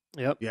least.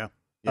 Yep. Yeah.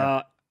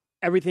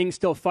 Everything's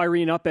still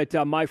firing up at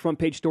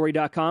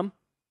myfrontpagestory.com?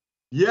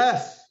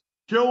 Yes,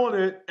 killing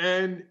it.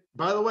 And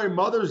by the way,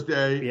 Mother's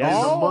Day is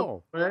a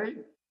month away.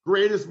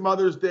 Greatest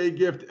Mother's Day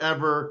gift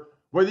ever.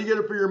 Whether you get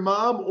it for your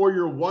mom or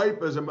your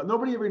wife,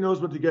 nobody ever knows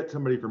what to get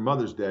somebody for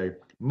Mother's Day.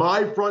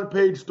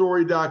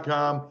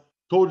 Myfrontpagestory.com.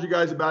 Told you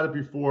guys about it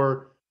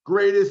before.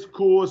 Greatest,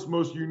 coolest,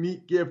 most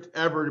unique gift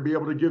ever to be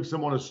able to give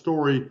someone a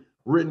story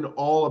written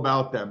all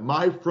about them.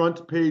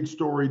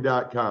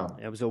 Myfrontpagestory.com.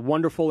 It was a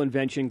wonderful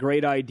invention,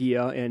 great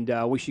idea, and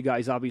wish you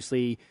guys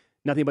obviously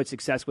nothing but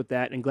success with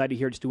that, and glad to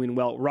hear it's doing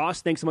well.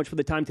 Ross, thanks so much for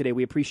the time today.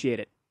 We appreciate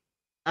it.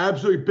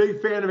 Absolutely.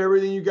 Big fan of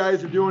everything you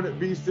guys are doing at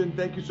VSiN.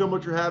 Thank you so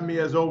much for having me,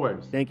 as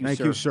always. Thank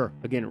you, sir.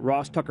 Again,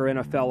 Ross Tucker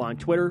NFL on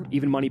Twitter,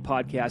 Even Money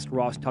Podcast,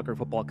 Ross Tucker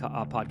Football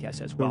Podcast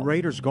as well. The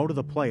Raiders go to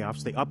the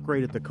playoffs. They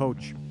upgraded the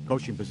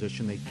coaching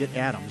position. They get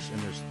Adams,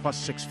 and there's plus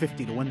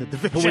 650 to win the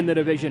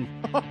division.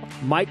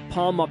 Mike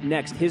Palm up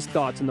next. His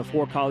thoughts on the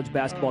 4 college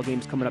basketball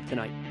games coming up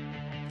tonight.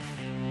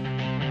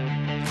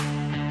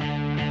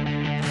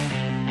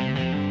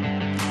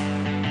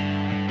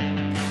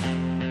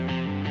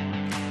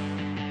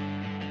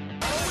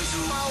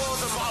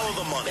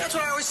 That's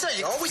what I always say.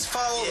 You always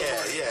follow the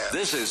money. Yeah.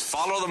 This is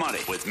Follow the Money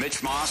with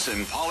Mitch Moss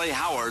and Paulie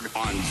Howard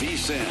on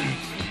VSiN.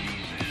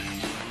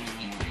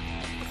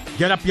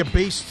 Get up, you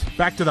beast.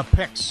 Back to the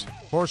picks.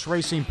 Horse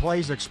racing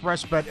plays.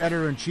 Express Bet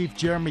editor-in-chief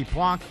Jeremy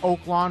Plonk.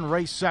 Oaklawn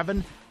Race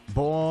 7.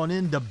 Born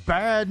into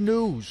bad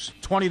news.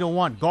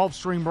 20-1.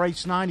 Gulfstream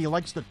Race 9. He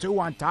likes the 2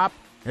 on top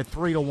at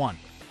 3-1.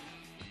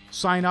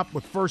 Sign up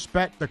with First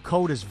Bet. The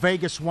code is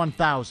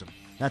Vegas1000.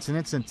 That's an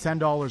instant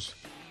 $10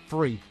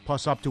 free,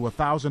 plus up to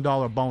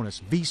 $1,000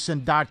 bonus.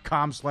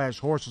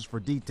 VSiN.com/horses for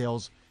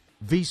details.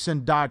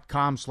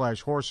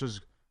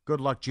 VSiN.com/horses.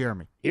 Good luck,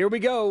 Jeremy. Here we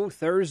go.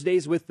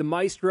 Thursdays with the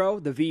Maestro,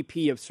 the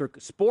VP of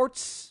Circus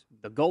Sports,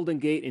 the Golden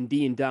Gate and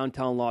D in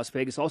downtown Las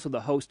Vegas. Also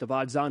the host of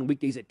Odds On,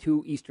 weekdays at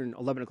 2 Eastern,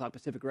 11 o'clock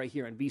Pacific, right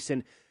here on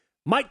VSiN.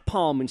 Mike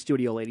Palm in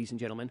studio, ladies and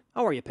gentlemen.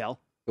 How are you, pal?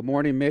 Good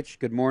morning, Mitch.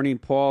 Good morning,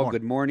 Paul.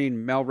 Good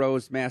morning,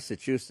 Melrose,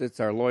 Massachusetts,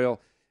 our loyal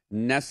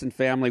Nesson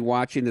family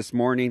watching this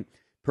morning.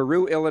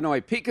 Peru,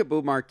 Illinois,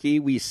 Peekaboo Marquee,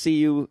 we see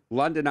you.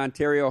 London,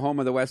 Ontario, home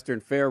of the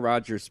Western Fair,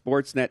 Rogers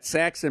Sportsnet.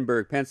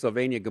 Saxonburg,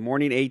 Pennsylvania, good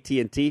morning,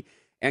 AT&T.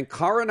 And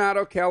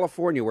Coronado,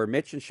 California, where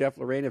Mitch and Chef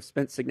Lorraine have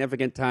spent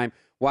significant time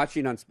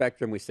watching on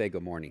Spectrum, we say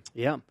good morning.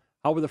 Yeah.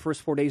 How were the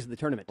first 4 days of the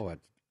tournament? Oh,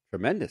 it's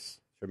tremendous.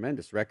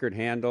 Record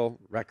handle,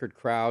 record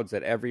crowds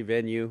at every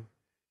venue.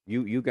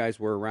 You guys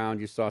were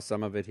around. You saw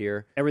some of it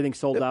here. Everything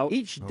sold out?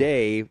 Each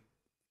day,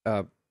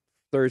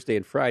 Thursday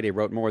and Friday,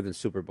 wrote more than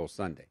Super Bowl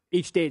Sunday.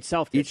 Each day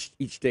itself? Each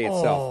day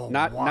itself.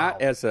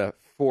 Not as a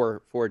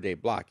four-day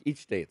block.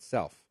 Each day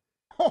itself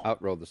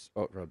outrode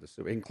the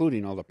Super,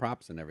 including all the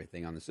props and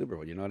everything on the Super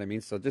Bowl. You know what I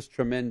mean? So just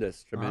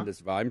tremendous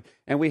volume.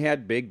 And we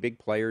had big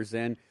players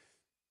in,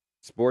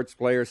 sports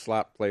players,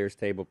 slot players,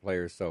 table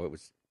players. So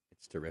it's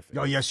terrific.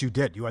 Oh, yes, you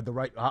did. You had the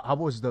right. How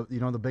was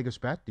the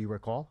biggest bet? Do you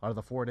recall out of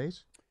the 4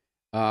 days?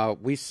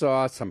 We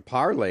saw some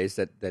parlays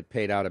that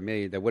paid out $1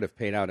 million. That would have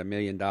paid out $1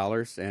 million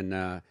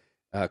and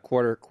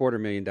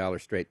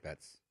 $250,000 straight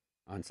bets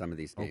on some of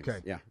these games. Okay.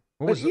 Yeah.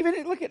 But even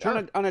look at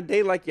on a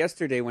day like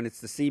yesterday when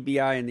it's the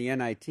CBI and the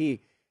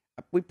NIT,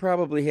 we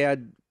probably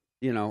had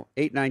 $8,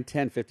 $9,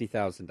 $10,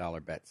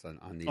 $50,000 bets on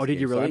these. Oh, did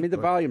games. you really? So, the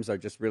volumes are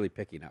just really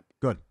picking up.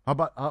 Good. How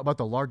about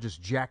the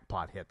largest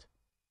jackpot hit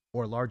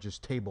or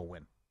largest table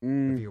win,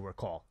 if you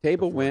recall?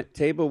 Table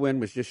win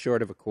was just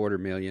short of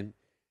 $250,000.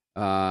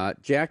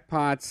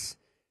 Jackpots,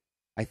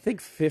 I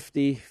think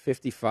 50,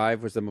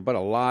 55 was them, but a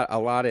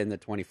lot in the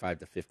 25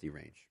 to 50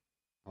 range.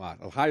 A lot.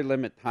 A high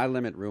limit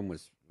room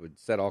would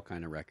set all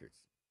kind of records.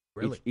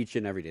 Really? Each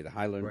and every day. The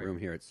high limit room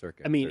here at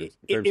Circa. I mean,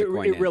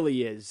 it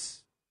really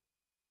is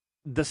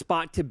the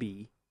spot to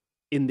be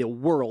in the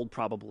world,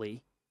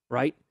 probably,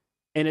 right?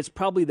 And it's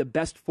probably the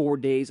best 4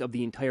 days of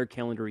the entire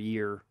calendar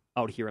year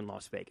out here in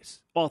Las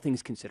Vegas, all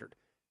things considered.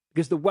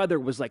 Because the weather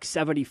was like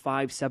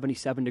 75,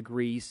 77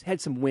 degrees,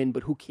 had some wind,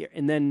 but who cares?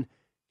 And then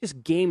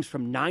just games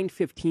from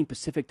 9:15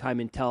 Pacific time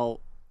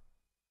until,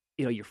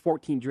 you're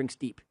 14 drinks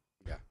deep.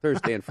 Yeah,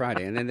 Thursday and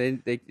Friday. And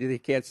then they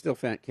can't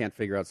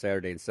figure out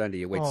Saturday and Sunday.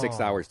 You wait 6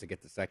 hours to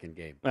get the second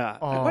game.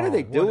 What are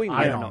they doing?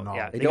 I don't know.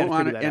 Yeah, they don't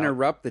want to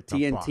interrupt the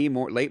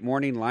TNT late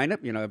morning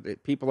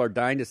lineup. People are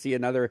dying to see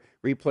another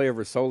replay of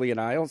Rizzoli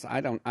and Isles.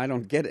 I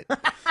don't get it.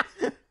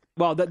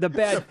 Well, the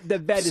bad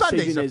Sunday's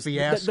decision a is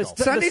fiasco.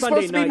 Sunday's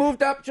supposed to be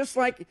moved up just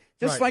like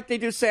Right. they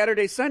do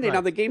Saturday, Sunday. Right.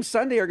 Now the games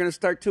Sunday are going to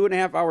start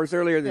 2.5 hours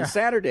earlier than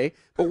Saturday.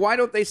 But why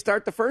don't they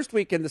start the first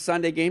weekend the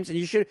Sunday games? And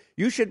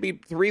you should be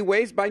 3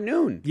 ways by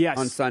noon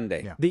on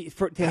Sunday. Yeah.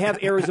 To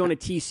have Arizona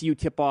TCU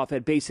tip off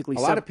at basically a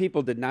lot of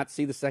people did not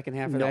see the second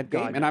half of that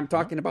game, God, and I'm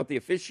talking about the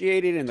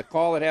officiating and the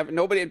call that happened.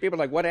 Nobody and people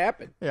are like, what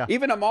happened? Yeah.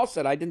 Even Amal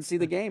said I didn't see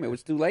the game; it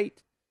was too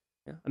late.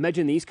 Yeah.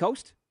 Imagine the East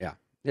Coast. Yeah,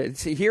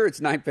 see, here it's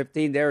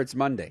 9:15. There it's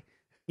Monday.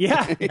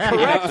 Yeah,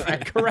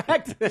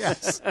 correct.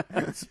 Yes.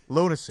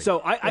 Lunacy.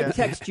 So I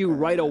text you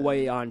right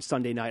away on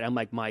Sunday night. I'm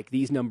like, Mike,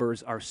 these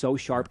numbers are so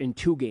sharp in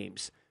 2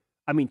 games.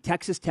 I mean,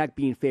 Texas Tech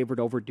being favored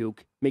over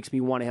Duke makes me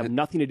want to have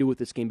nothing to do with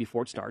this game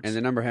before it starts. And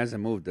the number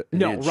hasn't moved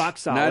an inch. Rock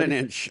solid. Not an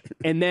inch.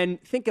 And then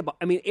think about,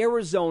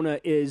 Arizona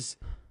is,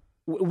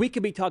 we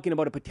could be talking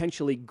about a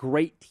potentially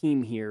great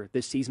team here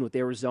this season with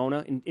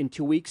Arizona in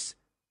 2 weeks,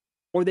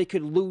 or they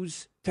could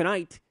lose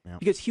tonight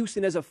because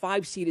Houston as a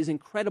 5 seed is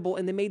incredible,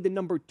 and they made the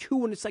number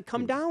 2, and it's like,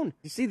 come down.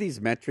 You see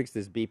these metrics,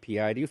 this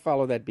BPI. Do you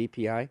follow that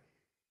BPI?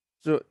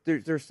 So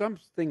there's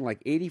something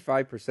like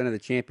 85% of the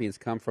champions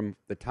come from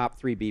the top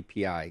 3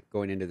 BPI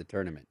going into the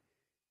tournament.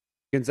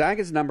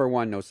 Gonzaga's number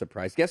 1, no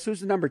surprise. Guess who's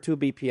the number 2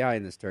 BPI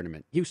in this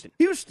tournament?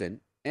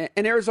 Houston.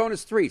 And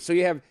Arizona's 3. So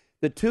you have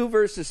the 2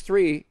 versus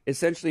 3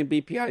 essentially in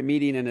BPI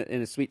meeting in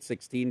a Sweet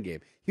 16 game.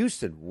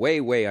 Houston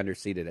way, way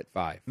underseeded at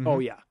 5. Mm-hmm. Oh,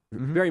 yeah.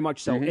 Mm-hmm. Very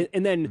much so. Mm-hmm.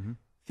 And then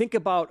think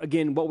about,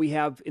 again, what we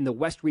have in the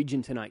West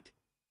region tonight.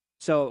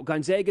 So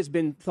Gonzaga's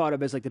been thought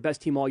of as like the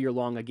best team all year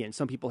long. Again,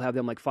 some people have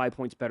them like 5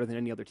 points better than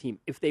any other team.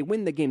 If they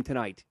win the game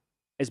tonight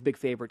as big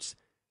favorites,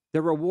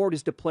 their reward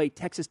is to play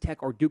Texas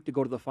Tech or Duke to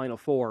go to the Final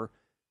Four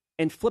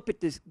and flip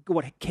it to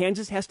what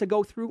Kansas has to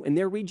go through in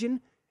their region.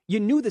 You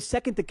knew the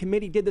second the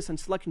committee did this on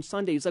Selection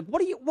Sunday. It's like,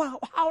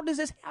 how does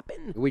this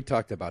happen? We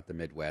talked about the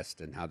Midwest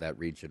and how that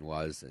region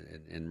was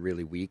and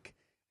really weak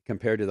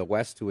compared to the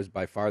West, who was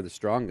by far the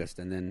strongest,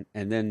 and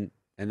then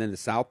the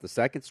South, the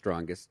second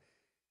strongest.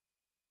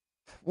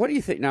 What do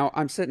you think? Now,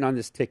 I'm sitting on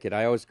this ticket.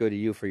 I always go to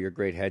you for your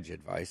great hedge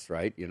advice,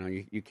 right?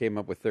 You came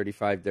up with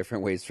 35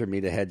 different ways for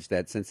me to hedge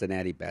that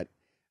Cincinnati bet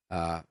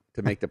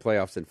to make the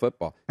playoffs in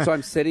football. So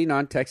I'm sitting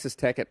on Texas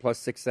Tech at plus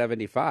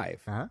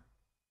 675. Uh-huh.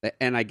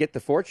 And I get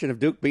the fortune of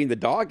Duke being the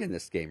dog in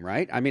this game,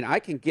 right? I mean, I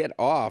can get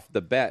off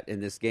the bet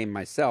in this game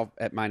myself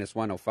at minus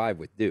 105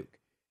 with Duke.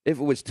 If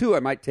it was 2, I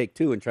might take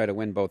 2 and try to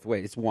win both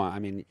ways. It's 1. I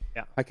mean,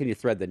 how can you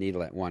thread the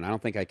needle at 1? I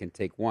don't think I can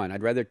take 1.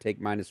 I'd rather take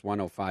minus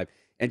 105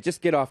 and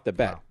just get off the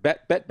bet. Wow.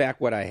 Bet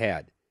back what I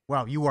had.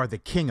 Well, you are the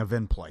king of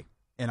in-play,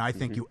 and I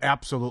think you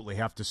absolutely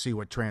have to see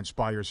what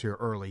transpires here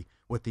early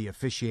with the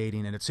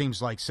officiating, and it seems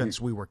like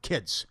since we were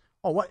kids.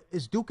 Oh, what?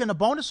 Is Duke in a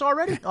bonus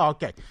already? Oh,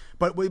 okay.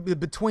 But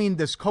between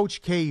this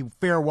Coach K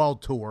farewell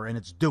tour and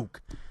it's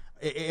Duke,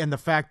 and the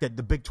fact that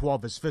the Big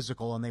 12 is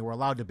physical and they were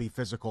allowed to be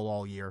physical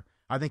all year,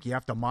 I think you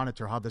have to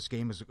monitor how this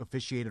game is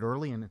officiated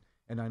early, and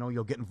I know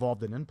you'll get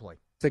involved in play.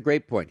 It's a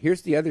great point.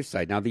 Here's the other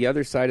side. Now, the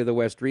other side of the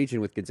West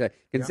region with Gonzaga.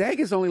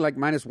 Gonzaga is only like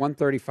minus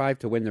 135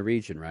 to win the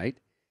region, right?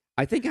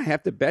 I think I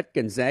have to bet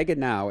Gonzaga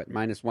now at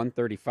minus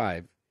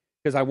 135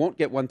 because I won't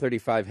get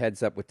 135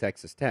 heads up with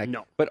Texas Tech.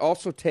 No. But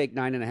also take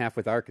 9.5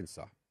 with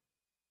Arkansas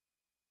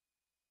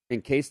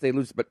in case they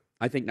lose. But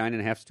I think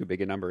 9.5 is too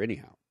big a number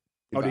anyhow.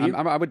 Oh, do you?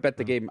 I would bet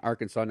the game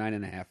Arkansas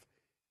 9.5.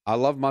 I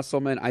love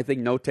Musselman. I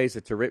think Note's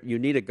a terrific. You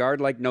need a guard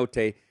like Note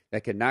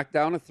that can knock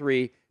down a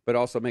 3, but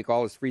also make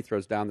all his free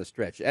throws down the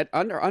stretch. At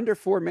under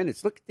 4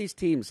 minutes, look at these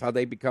teams, how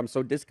they become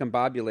so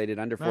discombobulated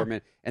under 4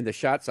 minutes. And the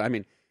shots, I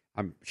mean,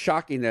 I'm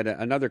shocking that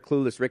another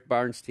clueless Rick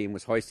Barnes team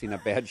was hoisting a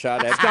bad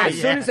shot. As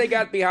soon as they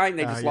got behind,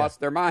 they just lost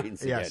their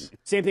minds again.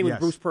 Same thing with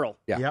Bruce Pearl.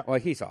 Yeah, yep. Well,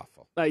 he's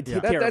awful.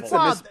 Terrible.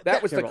 That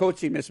was the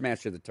coaching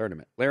mismatch of the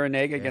tournament.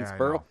 Larinaga against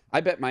Pearl.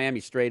 I bet Miami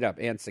straight up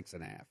and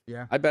 6.5.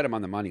 Yeah, I bet him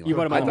on the money line. You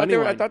bet him on the money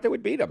line. I thought they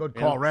would beat them. Good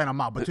call, ran them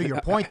out. But to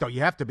your point, though,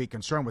 you have to be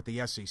concerned with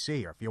the SEC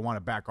here if you want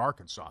to back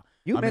Arkansas.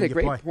 You made a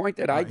great point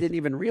that I didn't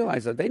even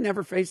realize that they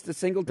never faced a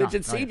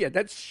single-digit seed yet.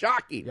 That's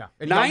shocking. Yeah,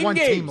 and 9 one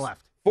games. Team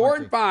left. 4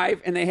 and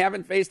 5, and they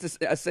haven't faced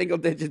a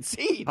single-digit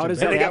seed. How does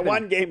that happen? They got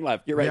 1 game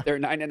left. You're right. They're a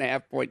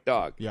 9.5-point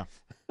dog. Yeah.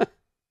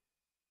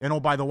 And, oh,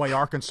 by the way,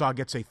 Arkansas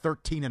gets a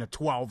 13 and a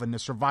 12, and they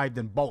survived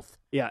in both.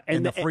 Yeah,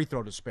 and the free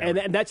throw disparity.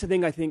 And that's the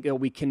thing I think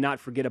we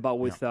cannot forget about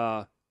with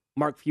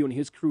Mark Few and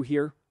his crew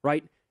here,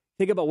 right?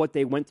 Think about what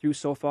they went through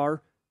so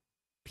far.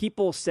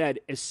 People said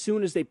as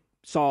soon as they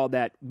saw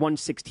that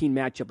 116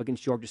 matchup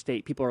against Georgia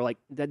State, people are like,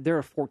 they're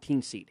a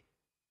 14 seed.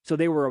 So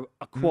they were,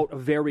 a quote, a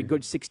very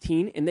good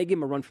 16, and they gave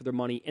them a run for their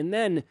money. And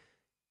then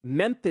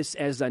Memphis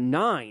as a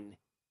 9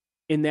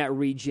 in that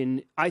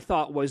region, I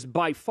thought was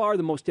by far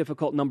the most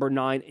difficult number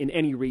 9 in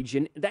any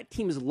region. That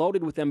team is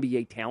loaded with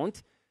NBA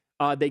talent.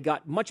 They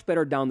got much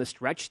better down the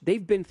stretch.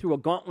 They've been through a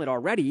gauntlet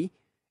already,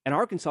 and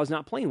Arkansas is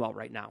not playing well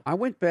right now. I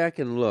went back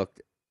and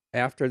looked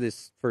after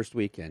this first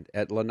weekend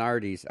at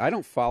Lenardi's. I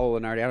don't follow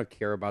Lenardi. I don't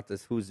care about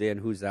this, who's in,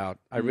 who's out.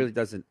 It really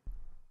doesn't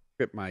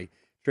trip my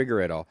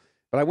trigger at all.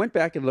 But I went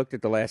back and looked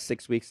at the last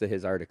 6 weeks of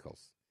his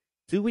articles.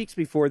 2 weeks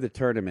before the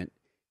tournament,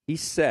 he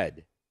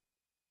said,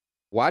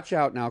 watch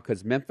out now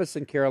because Memphis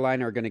and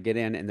Carolina are going to get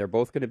in, and they're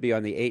both going to be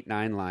on the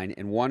 8-9 line,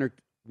 and one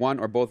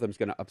or both of them is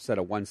going to upset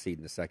a 1 seed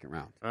in the second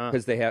round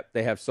because they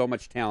have so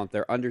much talent.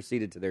 They're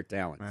underseeded to their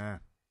talent.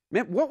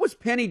 Man, what was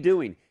Penny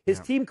doing? His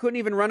team couldn't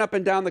even run up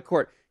and down the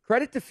court.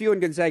 Credit to Few and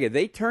Gonzaga.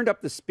 They turned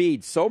up the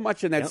speed so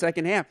much in that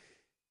second half.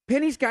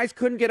 Penny's guys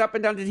couldn't get up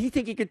and down. Did he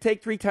think he could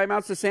take 3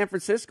 timeouts to San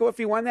Francisco if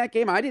he won that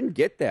game? I didn't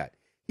get that.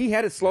 He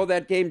had to slow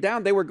that game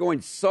down. They were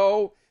going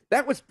so...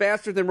 That was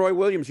faster than Roy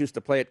Williams used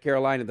to play at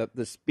Carolina,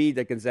 the speed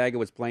that Gonzaga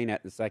was playing at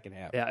in the second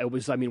half. Yeah, it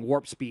was,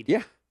 warp speed.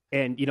 Yeah.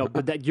 And,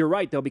 but you're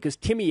right, though, because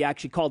Timmy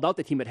actually called out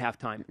the team at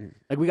halftime.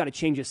 Like, we got to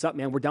change this up,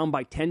 man. We're down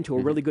by 10 to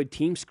a really good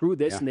team. Screw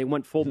this. And they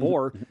went full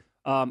bore.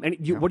 What do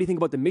you think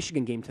about the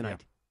Michigan game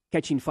tonight?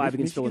 Catching 5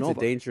 against Michigan's Villanova.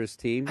 A dangerous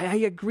team. I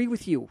agree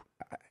with you.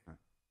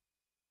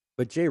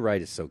 But Jay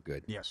Wright is so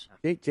good. Yes.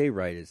 Jay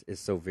Wright is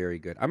so very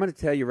good. I'm going to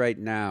tell you right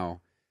now,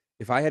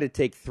 if I had to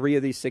take 3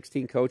 of these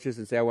 16 coaches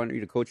and say, I want you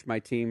to coach my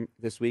team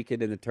this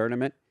weekend in the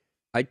tournament,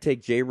 I'd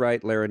take Jay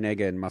Wright,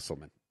 Larrañaga, and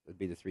Musselman. Would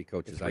be the 3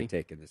 coaches I'd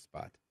take in this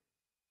spot.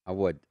 I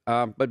would.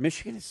 But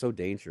Michigan is so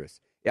dangerous.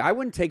 Yeah, I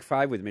wouldn't take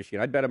 5 with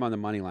Michigan. I'd bet them on the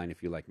money line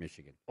if you like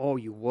Michigan. Oh,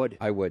 you would?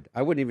 I would.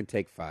 I wouldn't even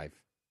take 5.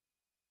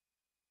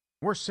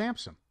 Where's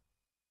Sampson?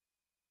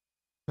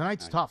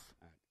 Tonight's tough.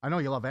 I know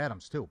you love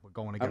Adams, too, but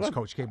going against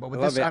Coach K. But with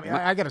this,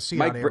 I got to see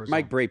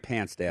Mike Bray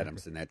pantsed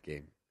Adams in that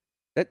game.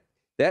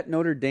 That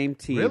Notre Dame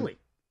team. Really?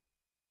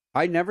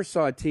 I never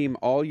saw a team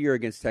all year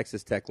against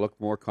Texas Tech look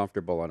more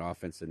comfortable on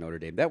offense than Notre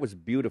Dame. That was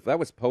beautiful. That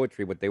was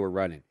poetry, what they were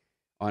running.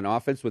 On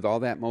offense with all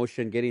that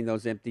motion, getting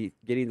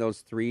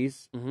those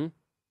threes.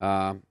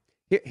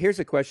 Here's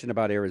a question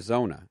about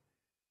Arizona.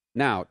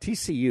 Now,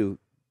 TCU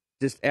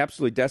just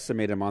absolutely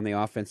decimated them on the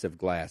offensive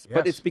glass. Yes.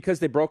 But it's because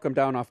they broke them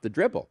down off the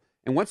dribble.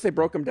 And once they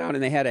broke them down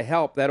and they had a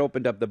help, that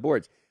opened up the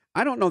boards.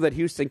 I don't know that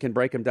Houston can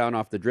break them down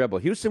off the dribble.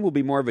 Houston will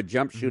be more of a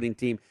jump shooting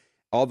team.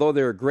 Although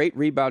they're a great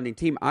rebounding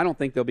team, I don't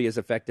think they'll be as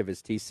effective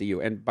as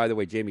TCU. And by the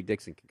way, Jamie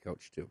Dixon can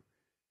coach too.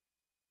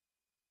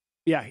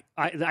 Yeah,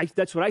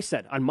 that's what I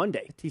said on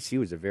Monday.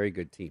 TCU is a very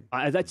good team.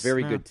 That's a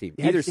very good team.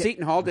 Either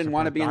Seton Hall didn't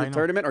want to be in the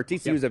tournament, or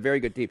TCU is a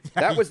very good team.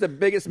 That was the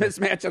biggest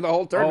mismatch of the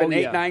whole tournament,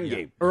 8-9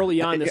 game.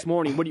 Early on this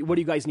morning, what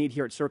do you guys need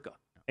here at Circa?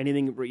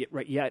 Anything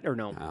right yet or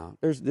no?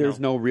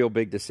 There's no real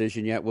big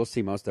decision yet. We'll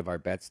see most of our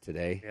bets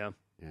today.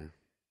 Yeah.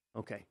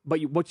 Okay,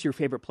 but what's your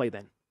favorite play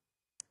then?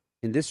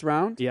 In this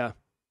round? Yeah.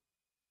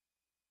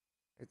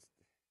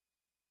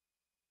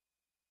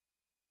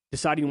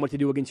 Deciding what to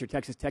do against your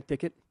Texas Tech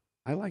ticket?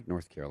 I like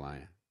North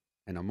Carolina,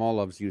 and Amal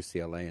loves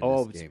UCLA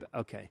in this game.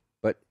 Okay.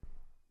 But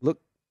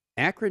look,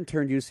 Akron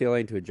turned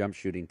UCLA into a jump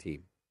shooting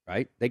team,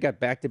 right? They got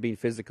back to being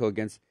physical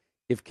against.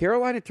 If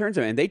Carolina turns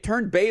them, and they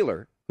turned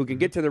Baylor, who can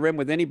get to the rim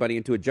with anybody,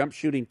 into a jump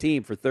shooting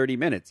team for 30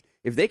 minutes.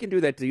 If they can do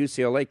that to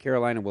UCLA,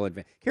 Carolina will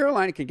advance.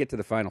 Carolina can get to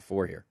the Final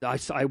Four here.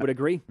 I would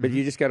agree. But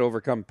you just got to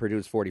overcome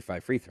Purdue's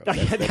 45 free throws.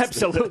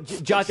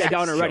 Absolutely. Jot that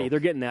down already. They're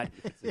getting that.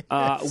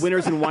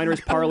 Winners and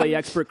Winers parlay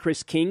expert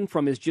Chris King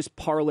from his Just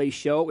Parlay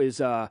show is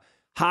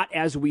hot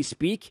as we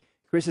speak.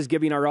 Chris is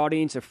giving our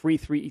audience a free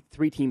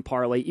three-team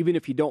parlay. Even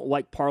if you don't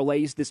like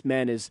parlays, this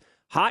man is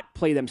hot.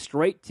 Play them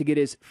straight. To get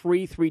his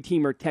free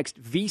 3-teamer,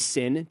 text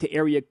VSIN to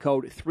area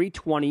code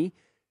 320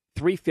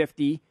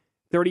 350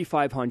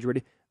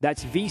 3500.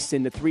 That's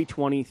VSIN to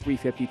 320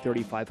 350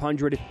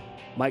 3500.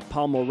 Mike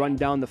Palm will run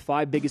down the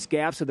 5 biggest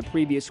gaffes of the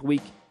previous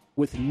week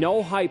with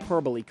no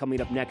hyperbole coming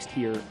up next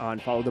here on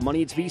Follow the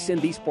Money. It's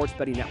VSIN, the Sports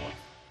Betting Network.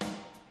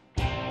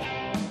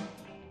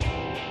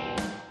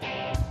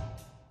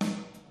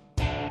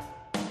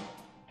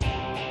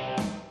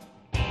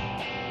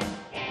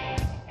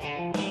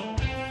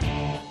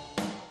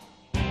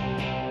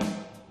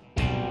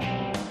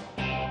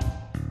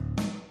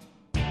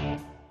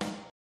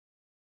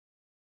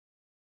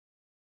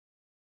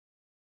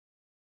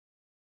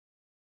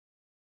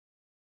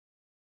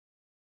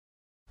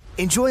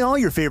 Enjoy all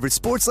your favorite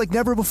sports like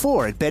never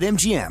before at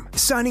BetMGM.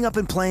 Signing up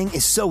and playing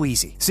is so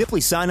easy. Simply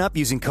sign up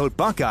using code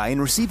Buckeye and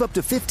receive up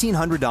to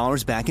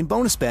 $1,500 back in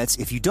bonus bets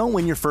if you don't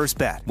win your first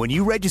bet. When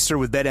you register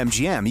with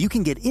BetMGM, you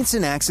can get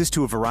instant access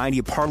to a variety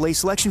of parlay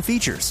selection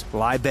features,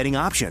 live betting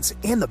options,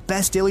 and the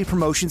best daily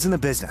promotions in the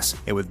business.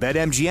 And with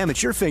BetMGM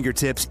at your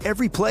fingertips,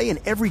 every play and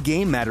every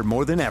game matter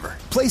more than ever.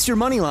 Place your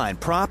moneyline,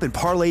 prop, and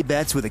parlay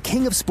bets with the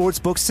king of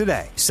sportsbooks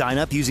today. Sign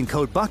up using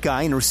code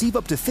Buckeye and receive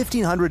up to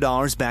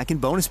 $1,500 back in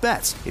bonus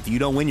bets if you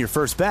don't win your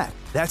first bet.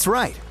 That's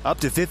right, up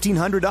to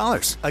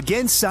 $1,500.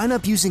 Again, sign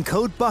up using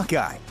code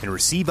Buckeye and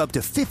receive up to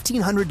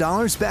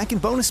 $1,500 back in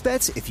bonus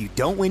bets if you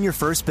don't win your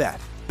first bet.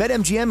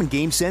 BetMGM and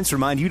GameSense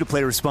remind you to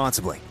play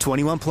responsibly.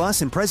 21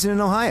 plus and present in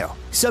Ohio.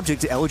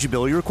 Subject to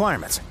eligibility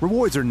requirements.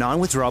 Rewards are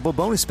non-withdrawable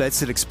bonus bets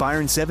that expire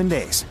in 7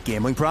 days.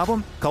 Gambling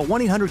problem? Call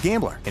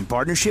 1-800-GAMBLER in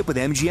partnership with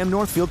MGM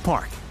Northfield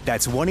Park.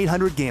 That's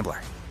 1-800-GAMBLER.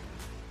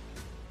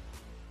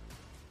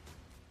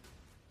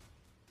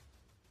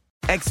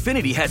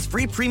 Xfinity has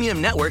free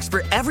premium networks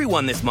for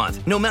everyone this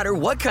month, no matter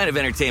what kind of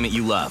entertainment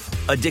you love.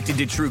 Addicted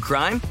to true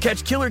crime?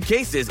 Catch killer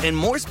cases and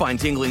more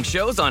spine-tingling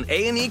shows on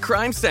A&E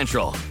Crime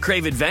Central.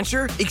 Crave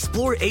adventure?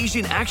 Explore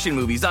Asian action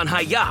movies on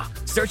Hi-YAH.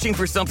 Searching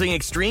for something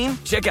extreme?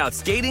 Check out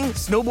skating,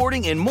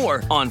 snowboarding, and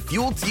more on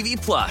Fuel TV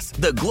Plus,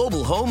 the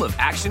global home of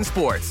action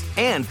sports.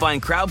 And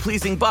find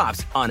crowd-pleasing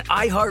bops on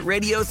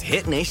iHeartRadio's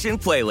Hit Nation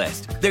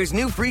playlist. There's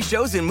new free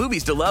shows and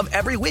movies to love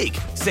every week.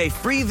 Say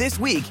free this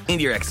week in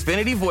your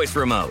Xfinity voice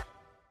remote.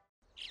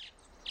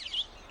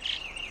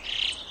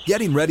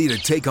 Getting ready to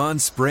take on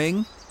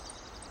spring?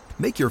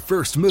 Make your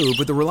first move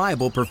with the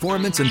reliable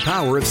performance and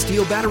power of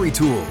Steel battery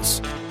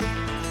tools.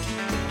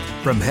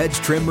 From hedge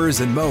trimmers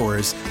and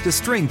mowers to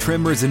string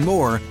trimmers and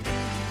more,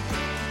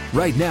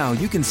 right now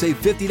you can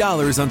save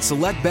 $50 on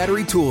select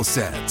battery tool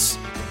sets.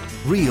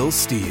 Real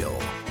Steel.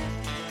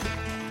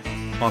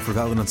 Offer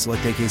valid on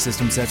select AK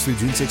system sets through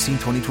June 16,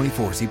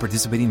 2024. See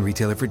participating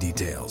retailer for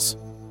details.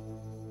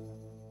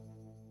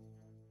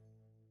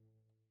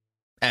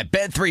 At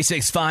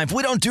Bet365,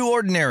 we don't do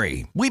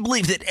ordinary. We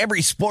believe that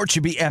every sport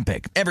should be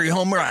epic. Every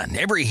home run,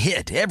 every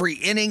hit, every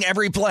inning,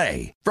 every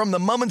play. From the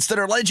moments that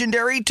are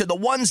legendary to the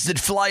ones that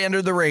fly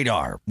under the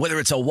radar. Whether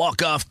it's a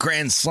walk-off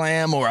grand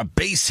slam or a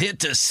base hit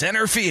to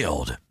center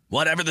field.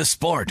 Whatever the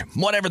sport,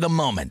 whatever the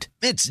moment.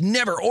 It's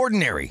never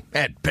ordinary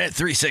at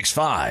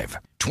Bet365.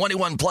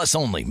 21 plus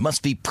only.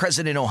 Must be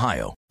present in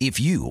Ohio. If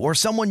you or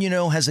someone you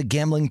know has a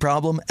gambling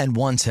problem and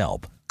wants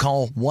help,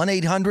 call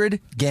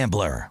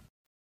 1-800-GAMBLER.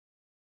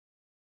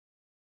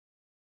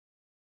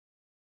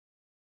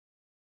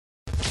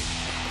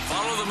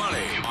 Follow the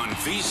money on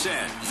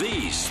VSiN,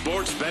 the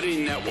Sports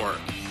Betting Network.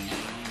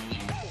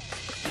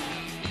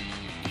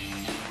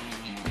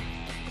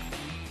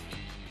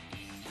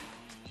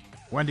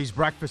 Wendy's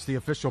Breakfast, the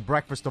official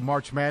breakfast of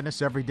March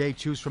Madness. Every day,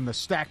 choose from the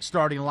stacked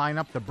starting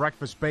lineup, the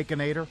Breakfast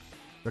Baconator,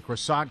 the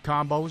croissant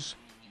combos,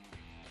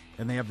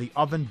 and they have the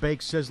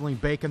oven-baked sizzling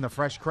bacon, the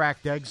fresh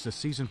cracked eggs, the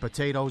seasoned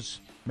potatoes.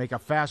 Make a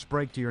fast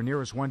break to your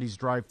nearest Wendy's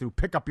drive-thru.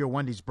 Pick up your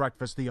Wendy's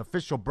Breakfast, the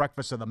official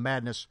breakfast of the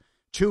madness.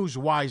 Choose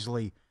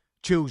wisely.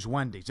 Choose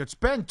Wendy's. It's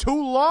been too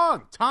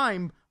long.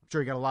 Time, I'm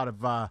sure you got a lot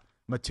of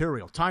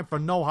material. Time for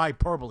No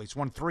Hyperbole. It's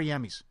won 3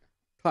 Emmys.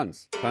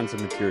 Tons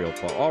of material,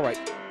 Paul. All right,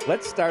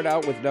 let's start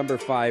out with number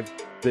 5,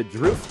 The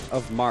Droof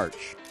of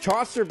March.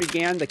 Chaucer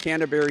began the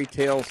Canterbury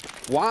Tales,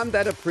 Juan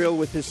that April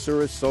with his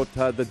Surus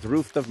Sota, the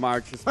Droof of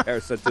March is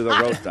persa to the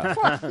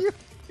Rota.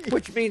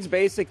 Which means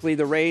basically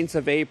the rains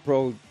of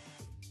April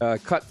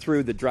cut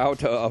through the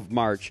drought of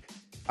March.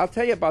 I'll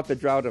tell you about the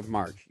drought of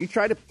March. You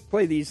try to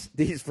play these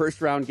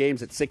first-round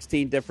games at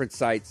 16 different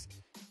sites,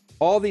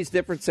 all these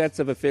different sets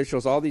of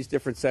officials, all these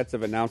different sets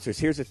of announcers.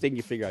 Here's the thing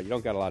you figure out. You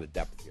don't got a lot of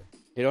depth here.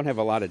 You don't have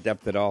a lot of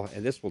depth at all,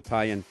 and this will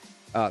tie in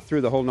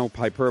through the whole No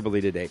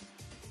Hyperbole today.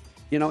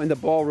 You know, in the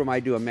ballroom,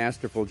 I do a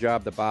masterful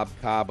job, the Bob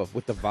Cobb,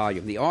 with the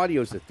volume. The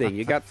audio's the thing.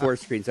 You got 4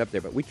 screens up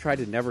there, but we try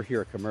to never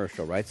hear a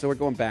commercial, right? So we're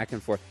going back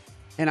and forth.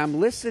 And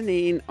I'm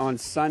listening on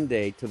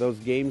Sunday to those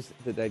games,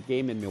 to that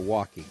game in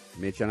Milwaukee,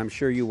 Mitch, and I'm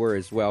sure you were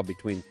as well,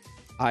 between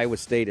Iowa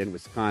State and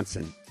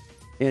Wisconsin.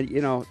 And,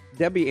 you know,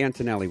 Debbie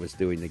Antonelli was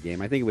doing the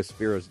game. I think it was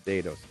Spiros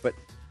Dados. But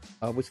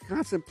a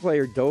Wisconsin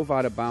player dove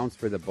out of bounds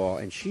for the ball,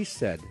 and she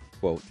said,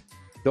 quote,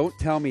 "Don't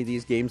tell me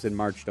these games in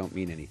March don't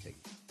mean anything."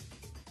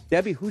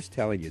 Debbie, who's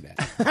telling you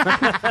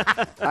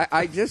that?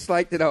 I just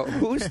like to know,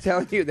 who's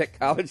telling you that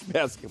college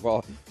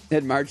basketball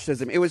in March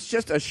doesn't mean? It was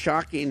just a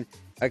shocking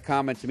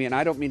comment to me, and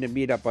I don't mean to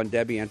meet up on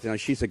Debbie Antonelli.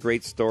 She's a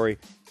great story.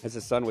 Has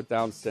a son with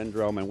Down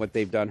syndrome, and what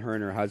they've done, her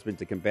and her husband,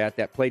 to combat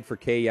that. Played for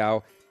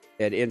K-Yow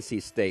at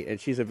NC State, and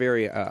she's a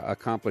very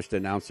accomplished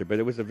announcer, but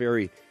it was a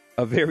very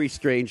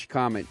strange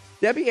comment.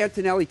 Debbie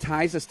Antonelli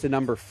ties us to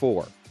number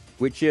 4,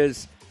 which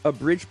is a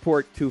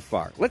Bridgeport too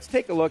far. Let's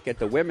take a look at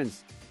the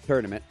women's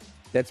tournament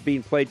that's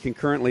being played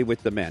concurrently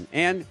with the men.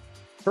 And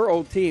her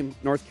old team,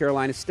 North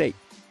Carolina State.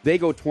 They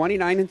go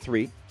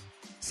 29-3,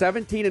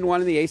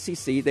 17-1 in the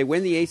ACC. They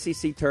win the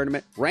ACC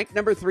tournament, ranked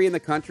number 3 in the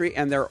country,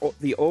 and they're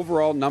the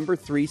overall number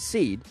 3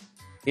 seed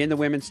in the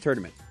women's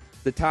tournament,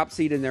 the top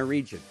seed in their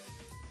region.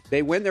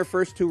 They win their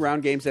first 2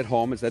 round games at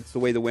home, as that's the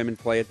way the women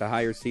play at the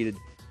higher seeded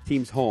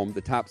team's home,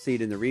 the top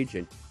seed in the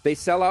region. They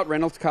sell out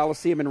Reynolds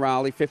Coliseum in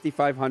Raleigh,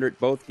 5,500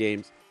 both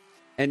games.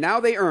 And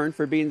now they earn,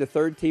 for being the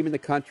 3rd team in the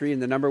country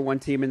and the number 1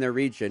 team in their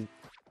region,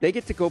 they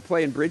get to go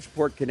play in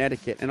Bridgeport,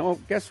 Connecticut.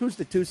 And guess who's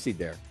the 2 seed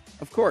there?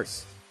 Of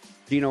course,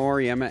 Gino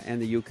Auriemma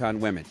and the UConn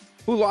women,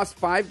 who lost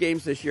 5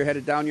 games this year, had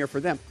a down year for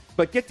them,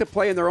 but get to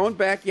play in their own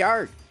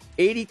backyard,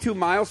 82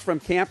 miles from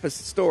campus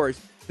stores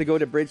to go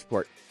to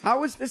Bridgeport.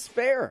 How is this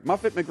fair?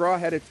 Muffet McGraw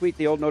had a tweet,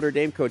 the old Notre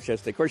Dame coach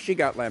yesterday. Of course, she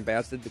got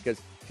lambasted because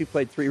she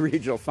played 3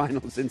 regional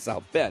finals in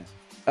South Bend,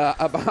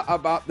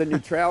 about the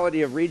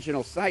neutrality of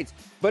regional sites.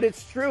 But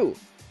it's true.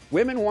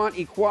 Women want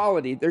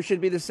equality. There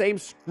should be the same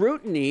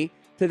scrutiny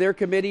to their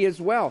committee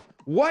as well.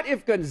 What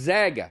if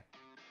Gonzaga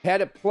had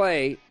to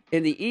play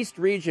in the East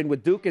region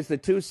with Duke as the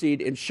 2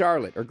 seed in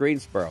Charlotte or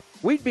Greensboro?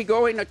 We'd be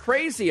going to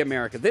crazy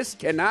America. This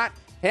cannot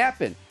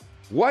happen.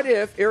 What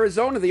if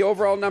Arizona, the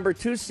overall number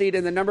 2 seed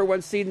and the number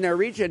 1 seed in their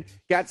region,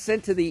 got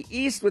sent to the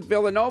East with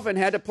Villanova and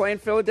had to play in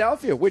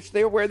Philadelphia,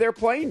 where they're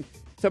playing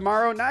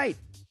tomorrow night?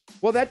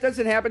 Well, that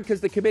doesn't happen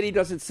because the committee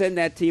doesn't send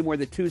that team where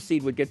the 2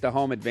 seed would get the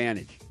home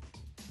advantage.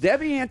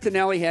 Debbie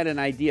Antonelli had an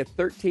idea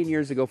 13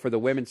 years ago for the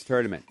women's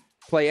tournament.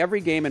 Play every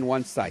game in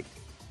one site.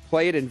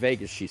 Play it in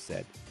Vegas, she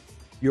said.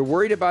 You're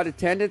worried about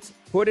attendance?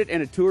 Put it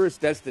in a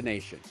tourist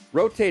destination.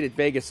 Rotate it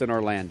Vegas and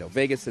Orlando,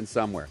 Vegas and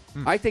somewhere.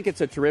 I think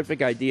it's a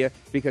terrific idea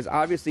because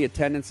obviously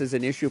attendance is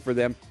an issue for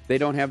them. They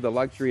don't have the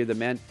luxury of the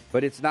men,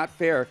 but it's not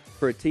fair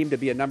for a team to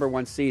be a number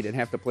 1 seed and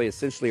have to play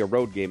essentially a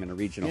road game in a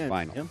regional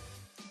final. Yeah.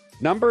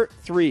 Number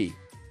 3,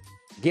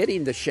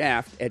 getting the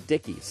shaft at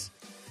Dickies.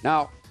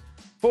 Now,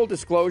 full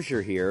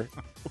disclosure here,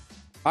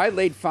 I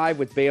laid 5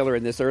 with Baylor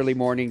in this early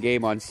morning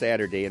game on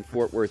Saturday in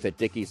Fort Worth at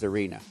Dickies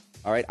Arena.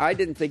 All right, I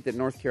didn't think that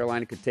North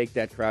Carolina could take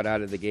that crowd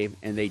out of the game,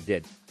 and they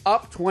did.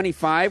 Up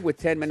 25 with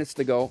 10 minutes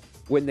to go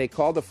when they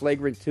called the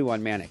flagrant 2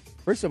 on Manick.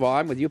 First of all,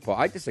 I'm with you, Paul.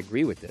 I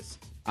disagree with this.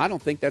 I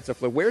don't think that's a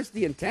flagrant. Where's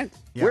the intent?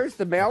 Yeah, where's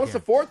the malice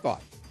of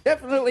forethought?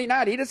 Definitely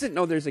not. He doesn't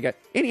know there's a guy.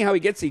 Anyhow, he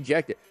gets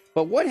ejected.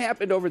 But what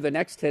happened over the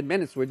next 10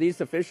 minutes where these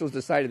officials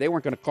decided they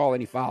weren't going to call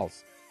any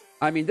fouls?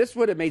 I mean, this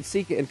would have made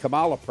Sika and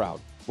Kamala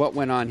proud, what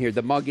went on here,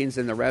 the muggings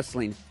and the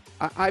wrestling.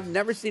 I've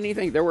never seen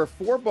anything. There were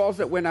 4 balls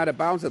that went out of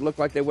bounds that looked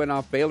like they went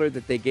off Baylor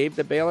that they gave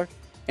to Baylor.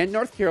 And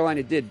North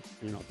Carolina did,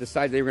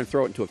 decide they were going to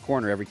throw it into a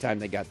corner every time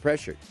they got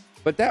pressured.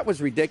 But that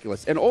was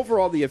ridiculous. And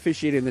overall, the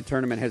officiating in the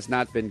tournament has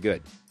not been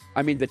good.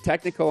 I mean, the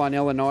technical on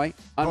Illinois,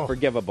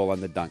 unforgivable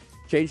on the dunk.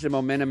 Changed the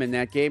momentum in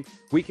that game.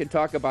 We can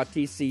talk about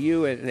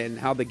TCU and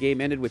how the game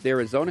ended with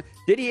Arizona.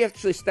 Did he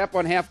actually step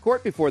on half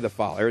court before the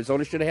foul?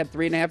 Arizona should have had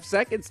 3.5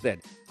 seconds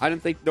then. I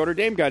don't think Notre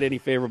Dame got any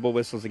favorable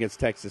whistles against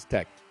Texas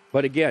Tech.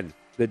 But again,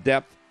 the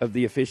depth of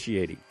the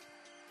officiating.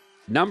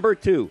 Number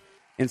 2,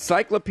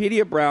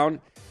 Encyclopedia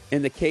Brown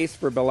in the case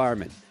for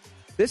Bellarmine.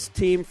 This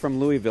team from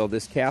Louisville,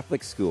 this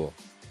Catholic school,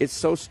 it's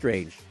so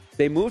strange.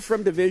 They moved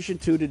from Division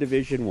II to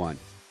Division I.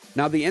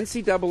 Now, the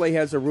NCAA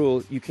has a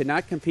rule. You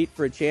cannot compete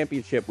for a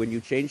championship when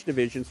you change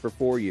divisions for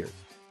 4 years.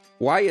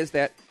 Why is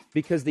that?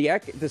 Because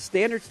the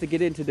standards to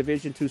get into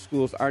Division II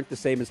schools aren't the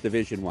same as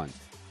Division I.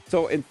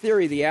 So, in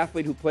theory, the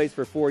athlete who plays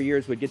for 4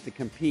 years would get to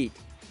compete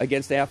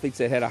against athletes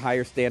that had a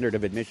higher standard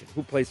of admission.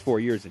 Who plays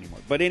 4 years anymore?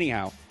 But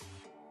anyhow,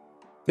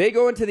 they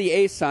go into the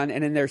ASUN,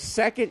 and in their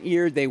second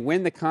year, they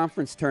win the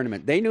conference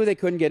tournament. They knew they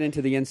couldn't get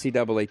into the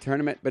NCAA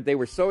tournament, but they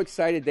were so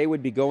excited they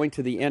would be going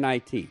to the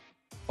NIT.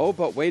 Oh,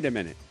 but wait a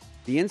minute.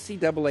 The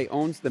NCAA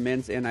owns the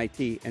men's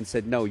NIT and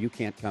said, no, you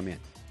can't come in.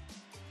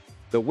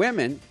 The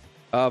women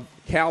of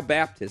Cal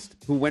Baptist,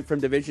 who went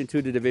from Division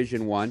II to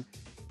Division I,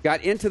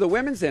 got into the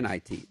women's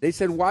NIT. They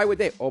said, why would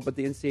they? Oh, but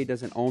the NCAA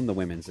doesn't own the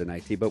women's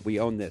NIT, but we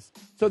own this.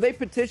 So they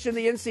petitioned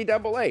the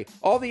NCAA.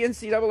 All the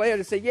NCAA had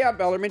to say, yeah,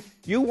 Bellarmine,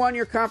 you won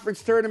your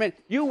conference tournament.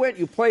 You went,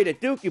 you played at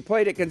Duke, you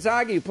played at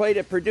Gonzaga, you played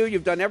at Purdue.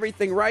 You've done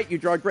everything right. You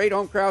draw great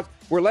home crowds.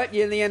 We're letting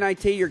you in the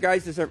NIT. Your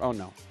guys deserve. Oh,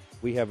 no,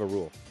 we have a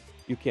rule.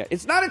 You can't.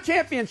 It's not a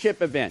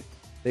championship event.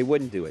 They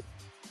wouldn't do it.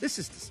 This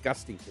is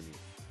disgusting to me.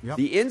 Yep.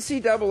 The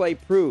NCAA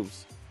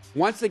proves,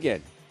 once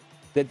again,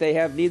 that they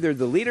have neither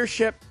the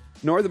leadership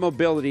nor the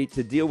mobility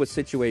to deal with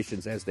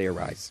situations as they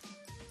arise.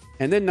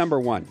 And then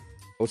number 1,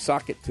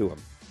 Osaka to him.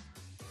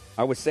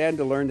 I was saddened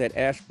to learn that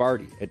Ash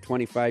Barty, at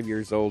 25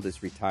 years old,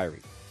 is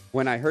retiring.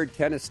 When I heard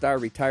tennis star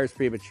retires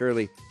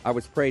prematurely, I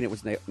was praying it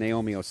was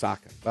Naomi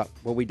Osaka.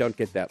 Well, we don't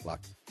get that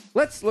luck.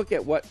 Let's look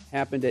at what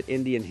happened at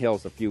Indian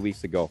Hills a few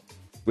weeks ago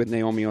with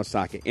Naomi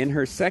Osaka. In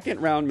her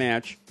second-round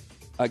match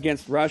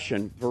against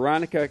Russian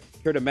Veronika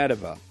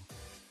Kurtamedova,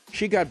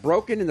 she got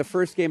broken in the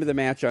first game of the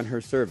match on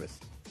her service.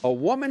 A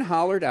woman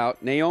hollered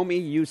out, "Naomi,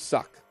 you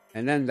suck."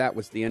 And then that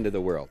was the end of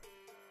the world.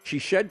 She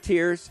shed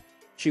tears.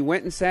 She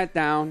went and sat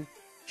down.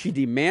 She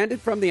demanded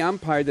from the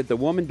umpire that the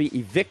woman be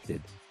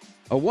evicted.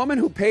 A woman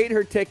who paid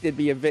her ticket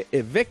be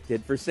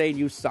evicted for saying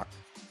you suck.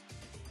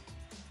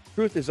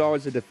 Truth is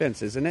always a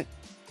defense, isn't it?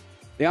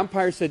 The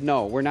umpire said,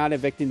 no, we're not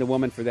evicting the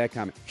woman for that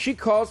comment. She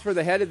calls for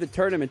the head of the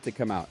tournament to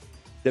come out.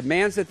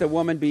 Demands that the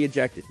woman be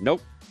ejected.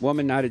 Nope,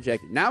 woman not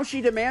ejected. Now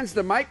she demands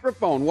the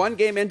microphone 1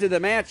 game into the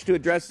match to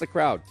address the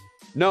crowd.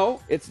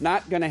 No, it's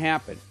not going to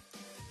happen.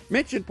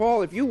 Mitch and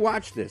Paul, if you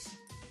watch this,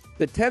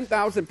 the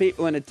 10,000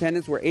 people in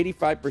attendance were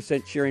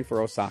 85% cheering for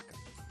Osaka.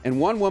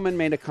 And one woman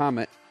made a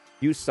comment,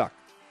 you suck.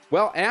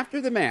 Well, after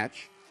the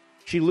match,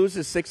 she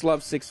loses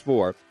 6-love,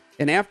 6-4.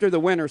 And after the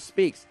winner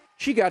speaks,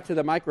 she got to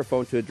the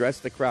microphone to address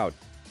the crowd.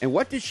 And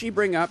what did she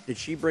bring up? Did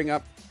she bring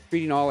up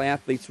treating all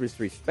athletes with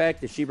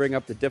respect? Did she bring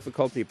up the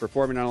difficulty of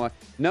performing on a lot?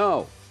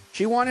 No.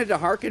 She wanted to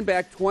harken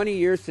back 20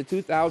 years to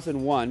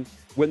 2001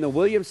 when the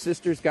Williams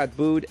sisters got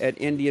booed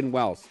at Indian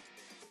Wells.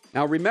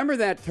 Now, remember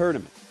that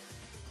tournament.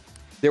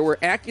 There were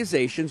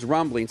accusations,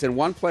 rumblings, and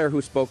one player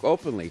who spoke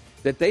openly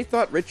that they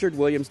thought Richard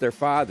Williams, their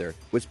father,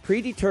 was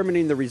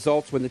predetermining the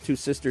results when the two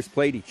sisters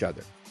played each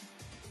other,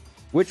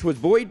 which was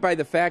buoyed by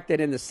the fact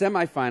that in the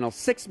semifinals,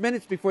 6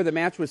 minutes before the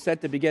match was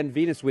set to begin,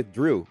 Venus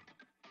withdrew,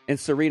 and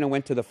Serena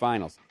went to the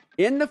finals.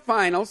 In the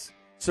finals,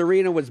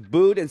 Serena was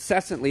booed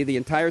incessantly the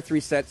entire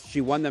 3 sets.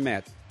 She won the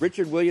match.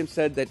 Richard Williams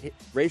said that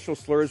racial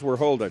slurs were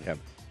hurled at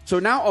him. So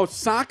now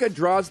Osaka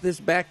draws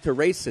this back to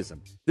racism.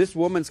 This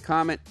woman's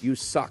comment, "You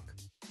suck."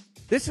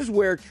 This is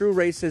where true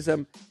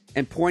racism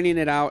and pointing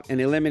it out and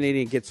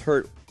eliminating it gets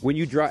hurt, when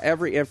you draw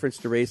every inference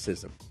to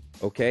racism,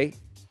 okay?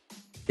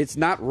 It's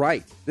not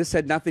right. This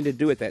had nothing to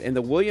do with that. And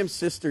the Williams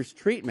sisters'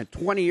 treatment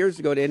 20 years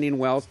ago to Indian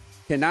Wells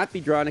cannot be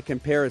drawn in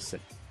comparison.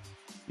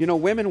 You know,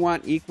 women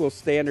want equal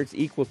standards,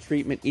 equal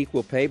treatment,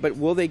 equal pay, but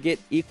will they get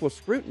equal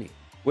scrutiny?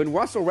 When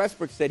Russell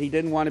Westbrook said he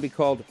didn't want to be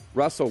called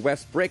Russell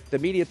Westbrick, the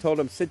media told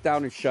him, sit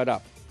down and shut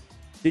up.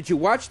 Did you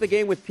watch the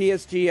game with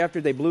PSG after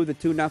they blew the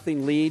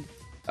 2-0 lead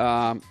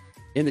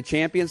in the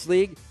Champions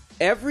League?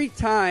 Every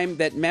time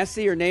that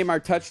Messi or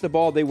Neymar touched the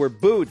ball, they were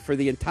booed for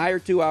the entire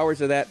 2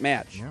 hours of that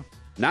match. Yeah.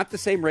 Not the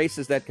same race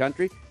as that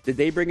country. Did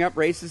they bring up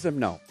racism?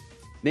 No.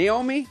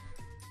 Naomi,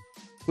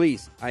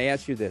 please, I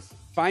ask you this.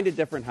 Find a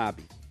different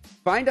hobby.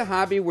 Find a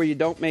hobby where you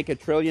don't make $1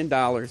 trillion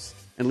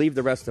and leave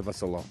the rest of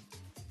us alone.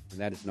 And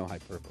that is no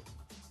hyperbole.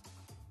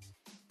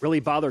 Really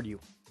bothered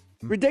you?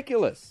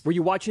 Ridiculous. Were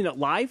you watching it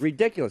live?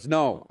 Ridiculous.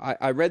 No.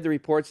 I read the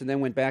reports and then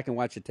went back and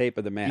watched the tape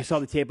of the match. You saw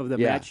the tape of the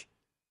match?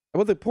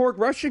 Well, the poor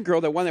Russian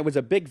girl that won, that was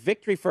a big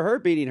victory for her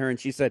beating her. And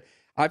she said,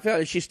 I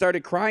felt she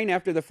started crying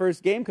after the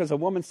first game because a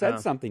woman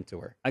said something to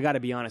her. I got to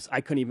be honest.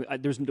 I couldn't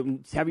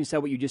even, having said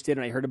what you just did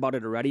and I heard about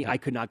it already, I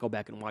could not go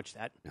back and watch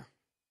that. No.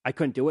 I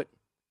couldn't do it.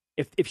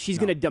 If she's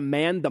going to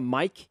demand the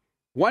mic.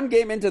 One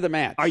game into the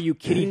match. Are you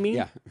kidding me?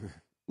 Yeah.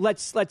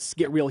 Let's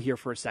get real here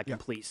for a second,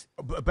 please.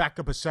 Back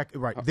up a second.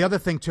 Right. The other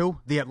thing, too,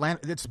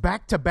 it's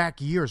back-to-back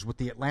years with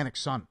the Atlantic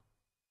Sun.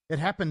 It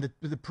happened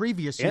the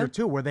previous year,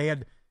 too, where they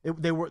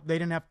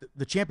didn't have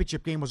the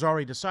championship game was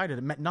already decided.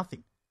 It meant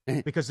nothing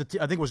because I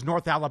think it was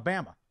North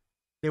Alabama.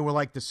 They were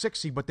like the 6th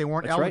seed, but they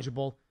weren't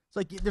eligible.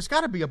 Right. It's like there's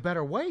got to be a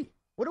better way.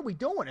 What are we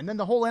doing? And then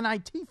the whole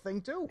NIT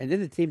thing, too. And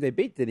then the team they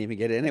beat didn't even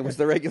get in. It was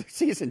the regular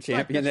season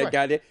champion that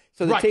got it.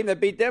 So the team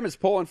that beat them is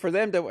pulling for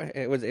them.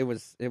 It was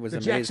the amazing.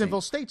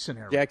 Jacksonville State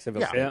scenario.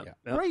 Jacksonville State,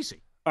 yeah. Crazy.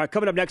 All right,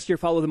 coming up next year,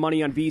 follow the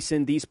money on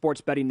VSiN, the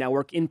Sports Betting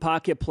Network. In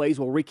Pocket Plays,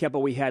 we'll recap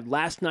what we had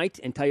last night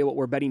and tell you what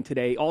we're betting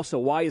today. Also,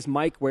 why is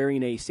Mike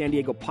wearing a San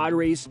Diego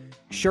Padres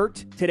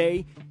shirt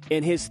today?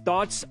 And his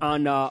thoughts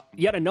on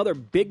yet another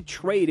big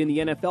trade in the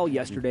NFL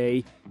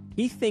yesterday.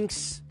 He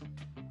thinks,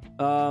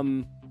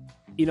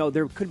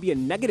 there could be a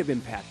negative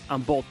impact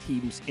on both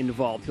teams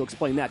involved. He'll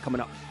explain that coming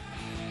up.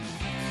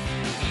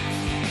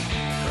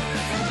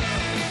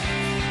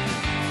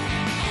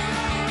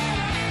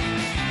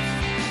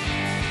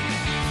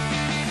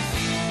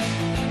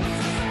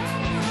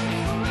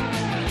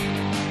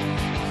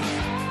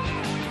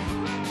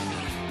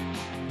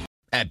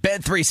 At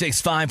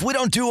Bet365, we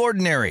don't do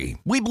ordinary.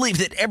 We believe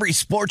that every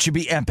sport should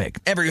be epic.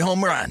 Every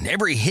home run,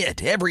 every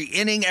hit, every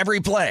inning, every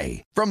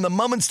play. From the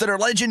moments that are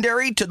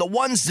legendary to the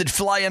ones that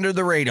fly under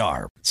the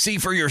radar. See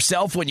for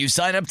yourself when you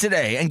sign up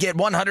today and get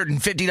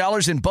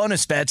 $150 in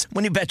bonus bets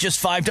when you bet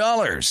just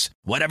 $5.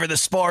 Whatever the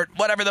sport,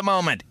 whatever the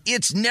moment,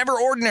 it's never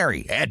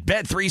ordinary at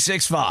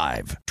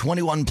Bet365.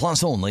 21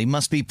 plus only.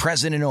 Must be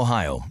present in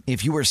Ohio.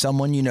 If you or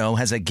someone you know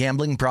has a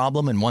gambling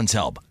problem and wants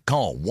help,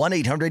 call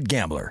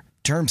 1-800-GAMBLER.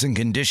 Terms and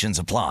conditions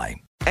apply.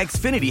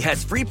 Xfinity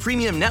has free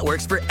premium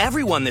networks for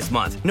everyone this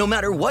month, no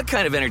matter what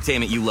kind of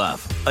entertainment you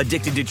love.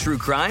 Addicted to true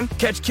crime?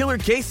 Catch killer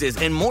cases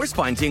and more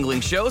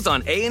spine-tingling shows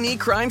on A&E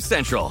Crime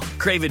Central.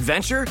 Crave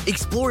adventure?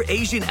 Explore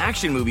Asian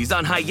action movies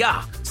on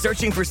Hi-YAH.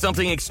 Searching for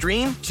something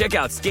extreme? Check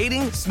out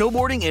skating,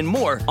 snowboarding, and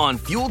more on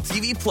Fuel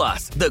TV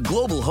Plus, the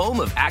global home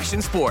of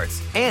action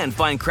sports. And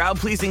find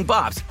crowd-pleasing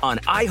bops on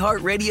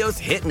iHeartRadio's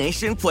Hit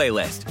Nation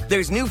playlist.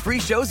 There's new free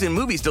shows and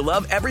movies to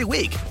love every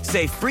week.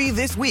 Say free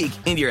this week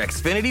in your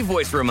Xfinity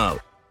voice remote.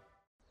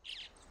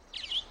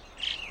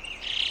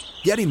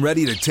 Getting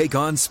ready to take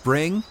on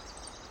spring?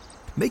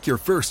 Make your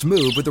first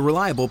move with the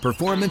reliable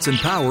performance and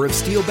power of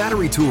Steel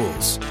battery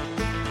tools.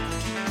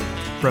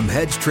 From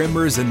hedge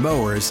trimmers and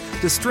mowers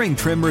to string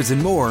trimmers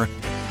and more,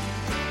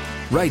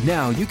 right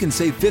now you can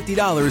save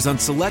 $50 on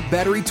select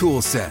battery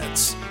tool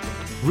sets.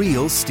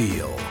 Real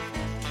Steel.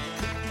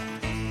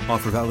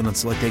 Offer valid on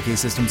select AK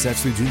system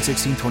sets through June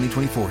 16,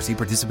 2024. See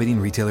participating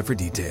retailer for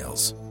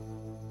details.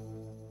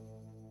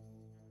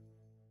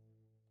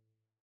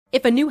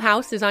 If a new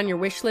house is on your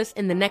wish list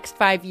in the next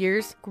 5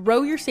 years,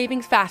 grow your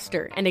savings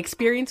faster and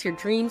experience your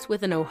dreams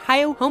with an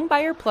Ohio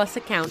Homebuyer Plus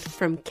account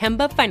from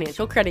Kemba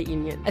Financial Credit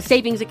Union. A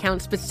savings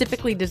account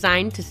specifically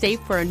designed to save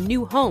for a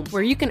new home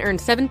where you can earn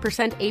 7%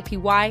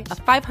 APY,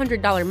 a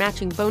 $500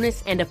 matching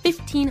bonus, and a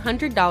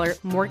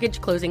 $1,500 mortgage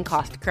closing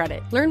cost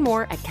credit. Learn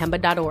more at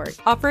Kemba.org.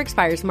 Offer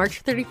expires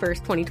March 31st,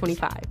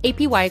 2025.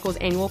 APY equals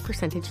annual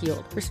percentage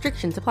yield.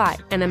 Restrictions apply.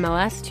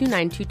 NMLS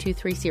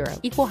 292230.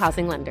 Equal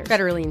housing lender.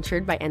 Federally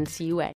insured by NCUA.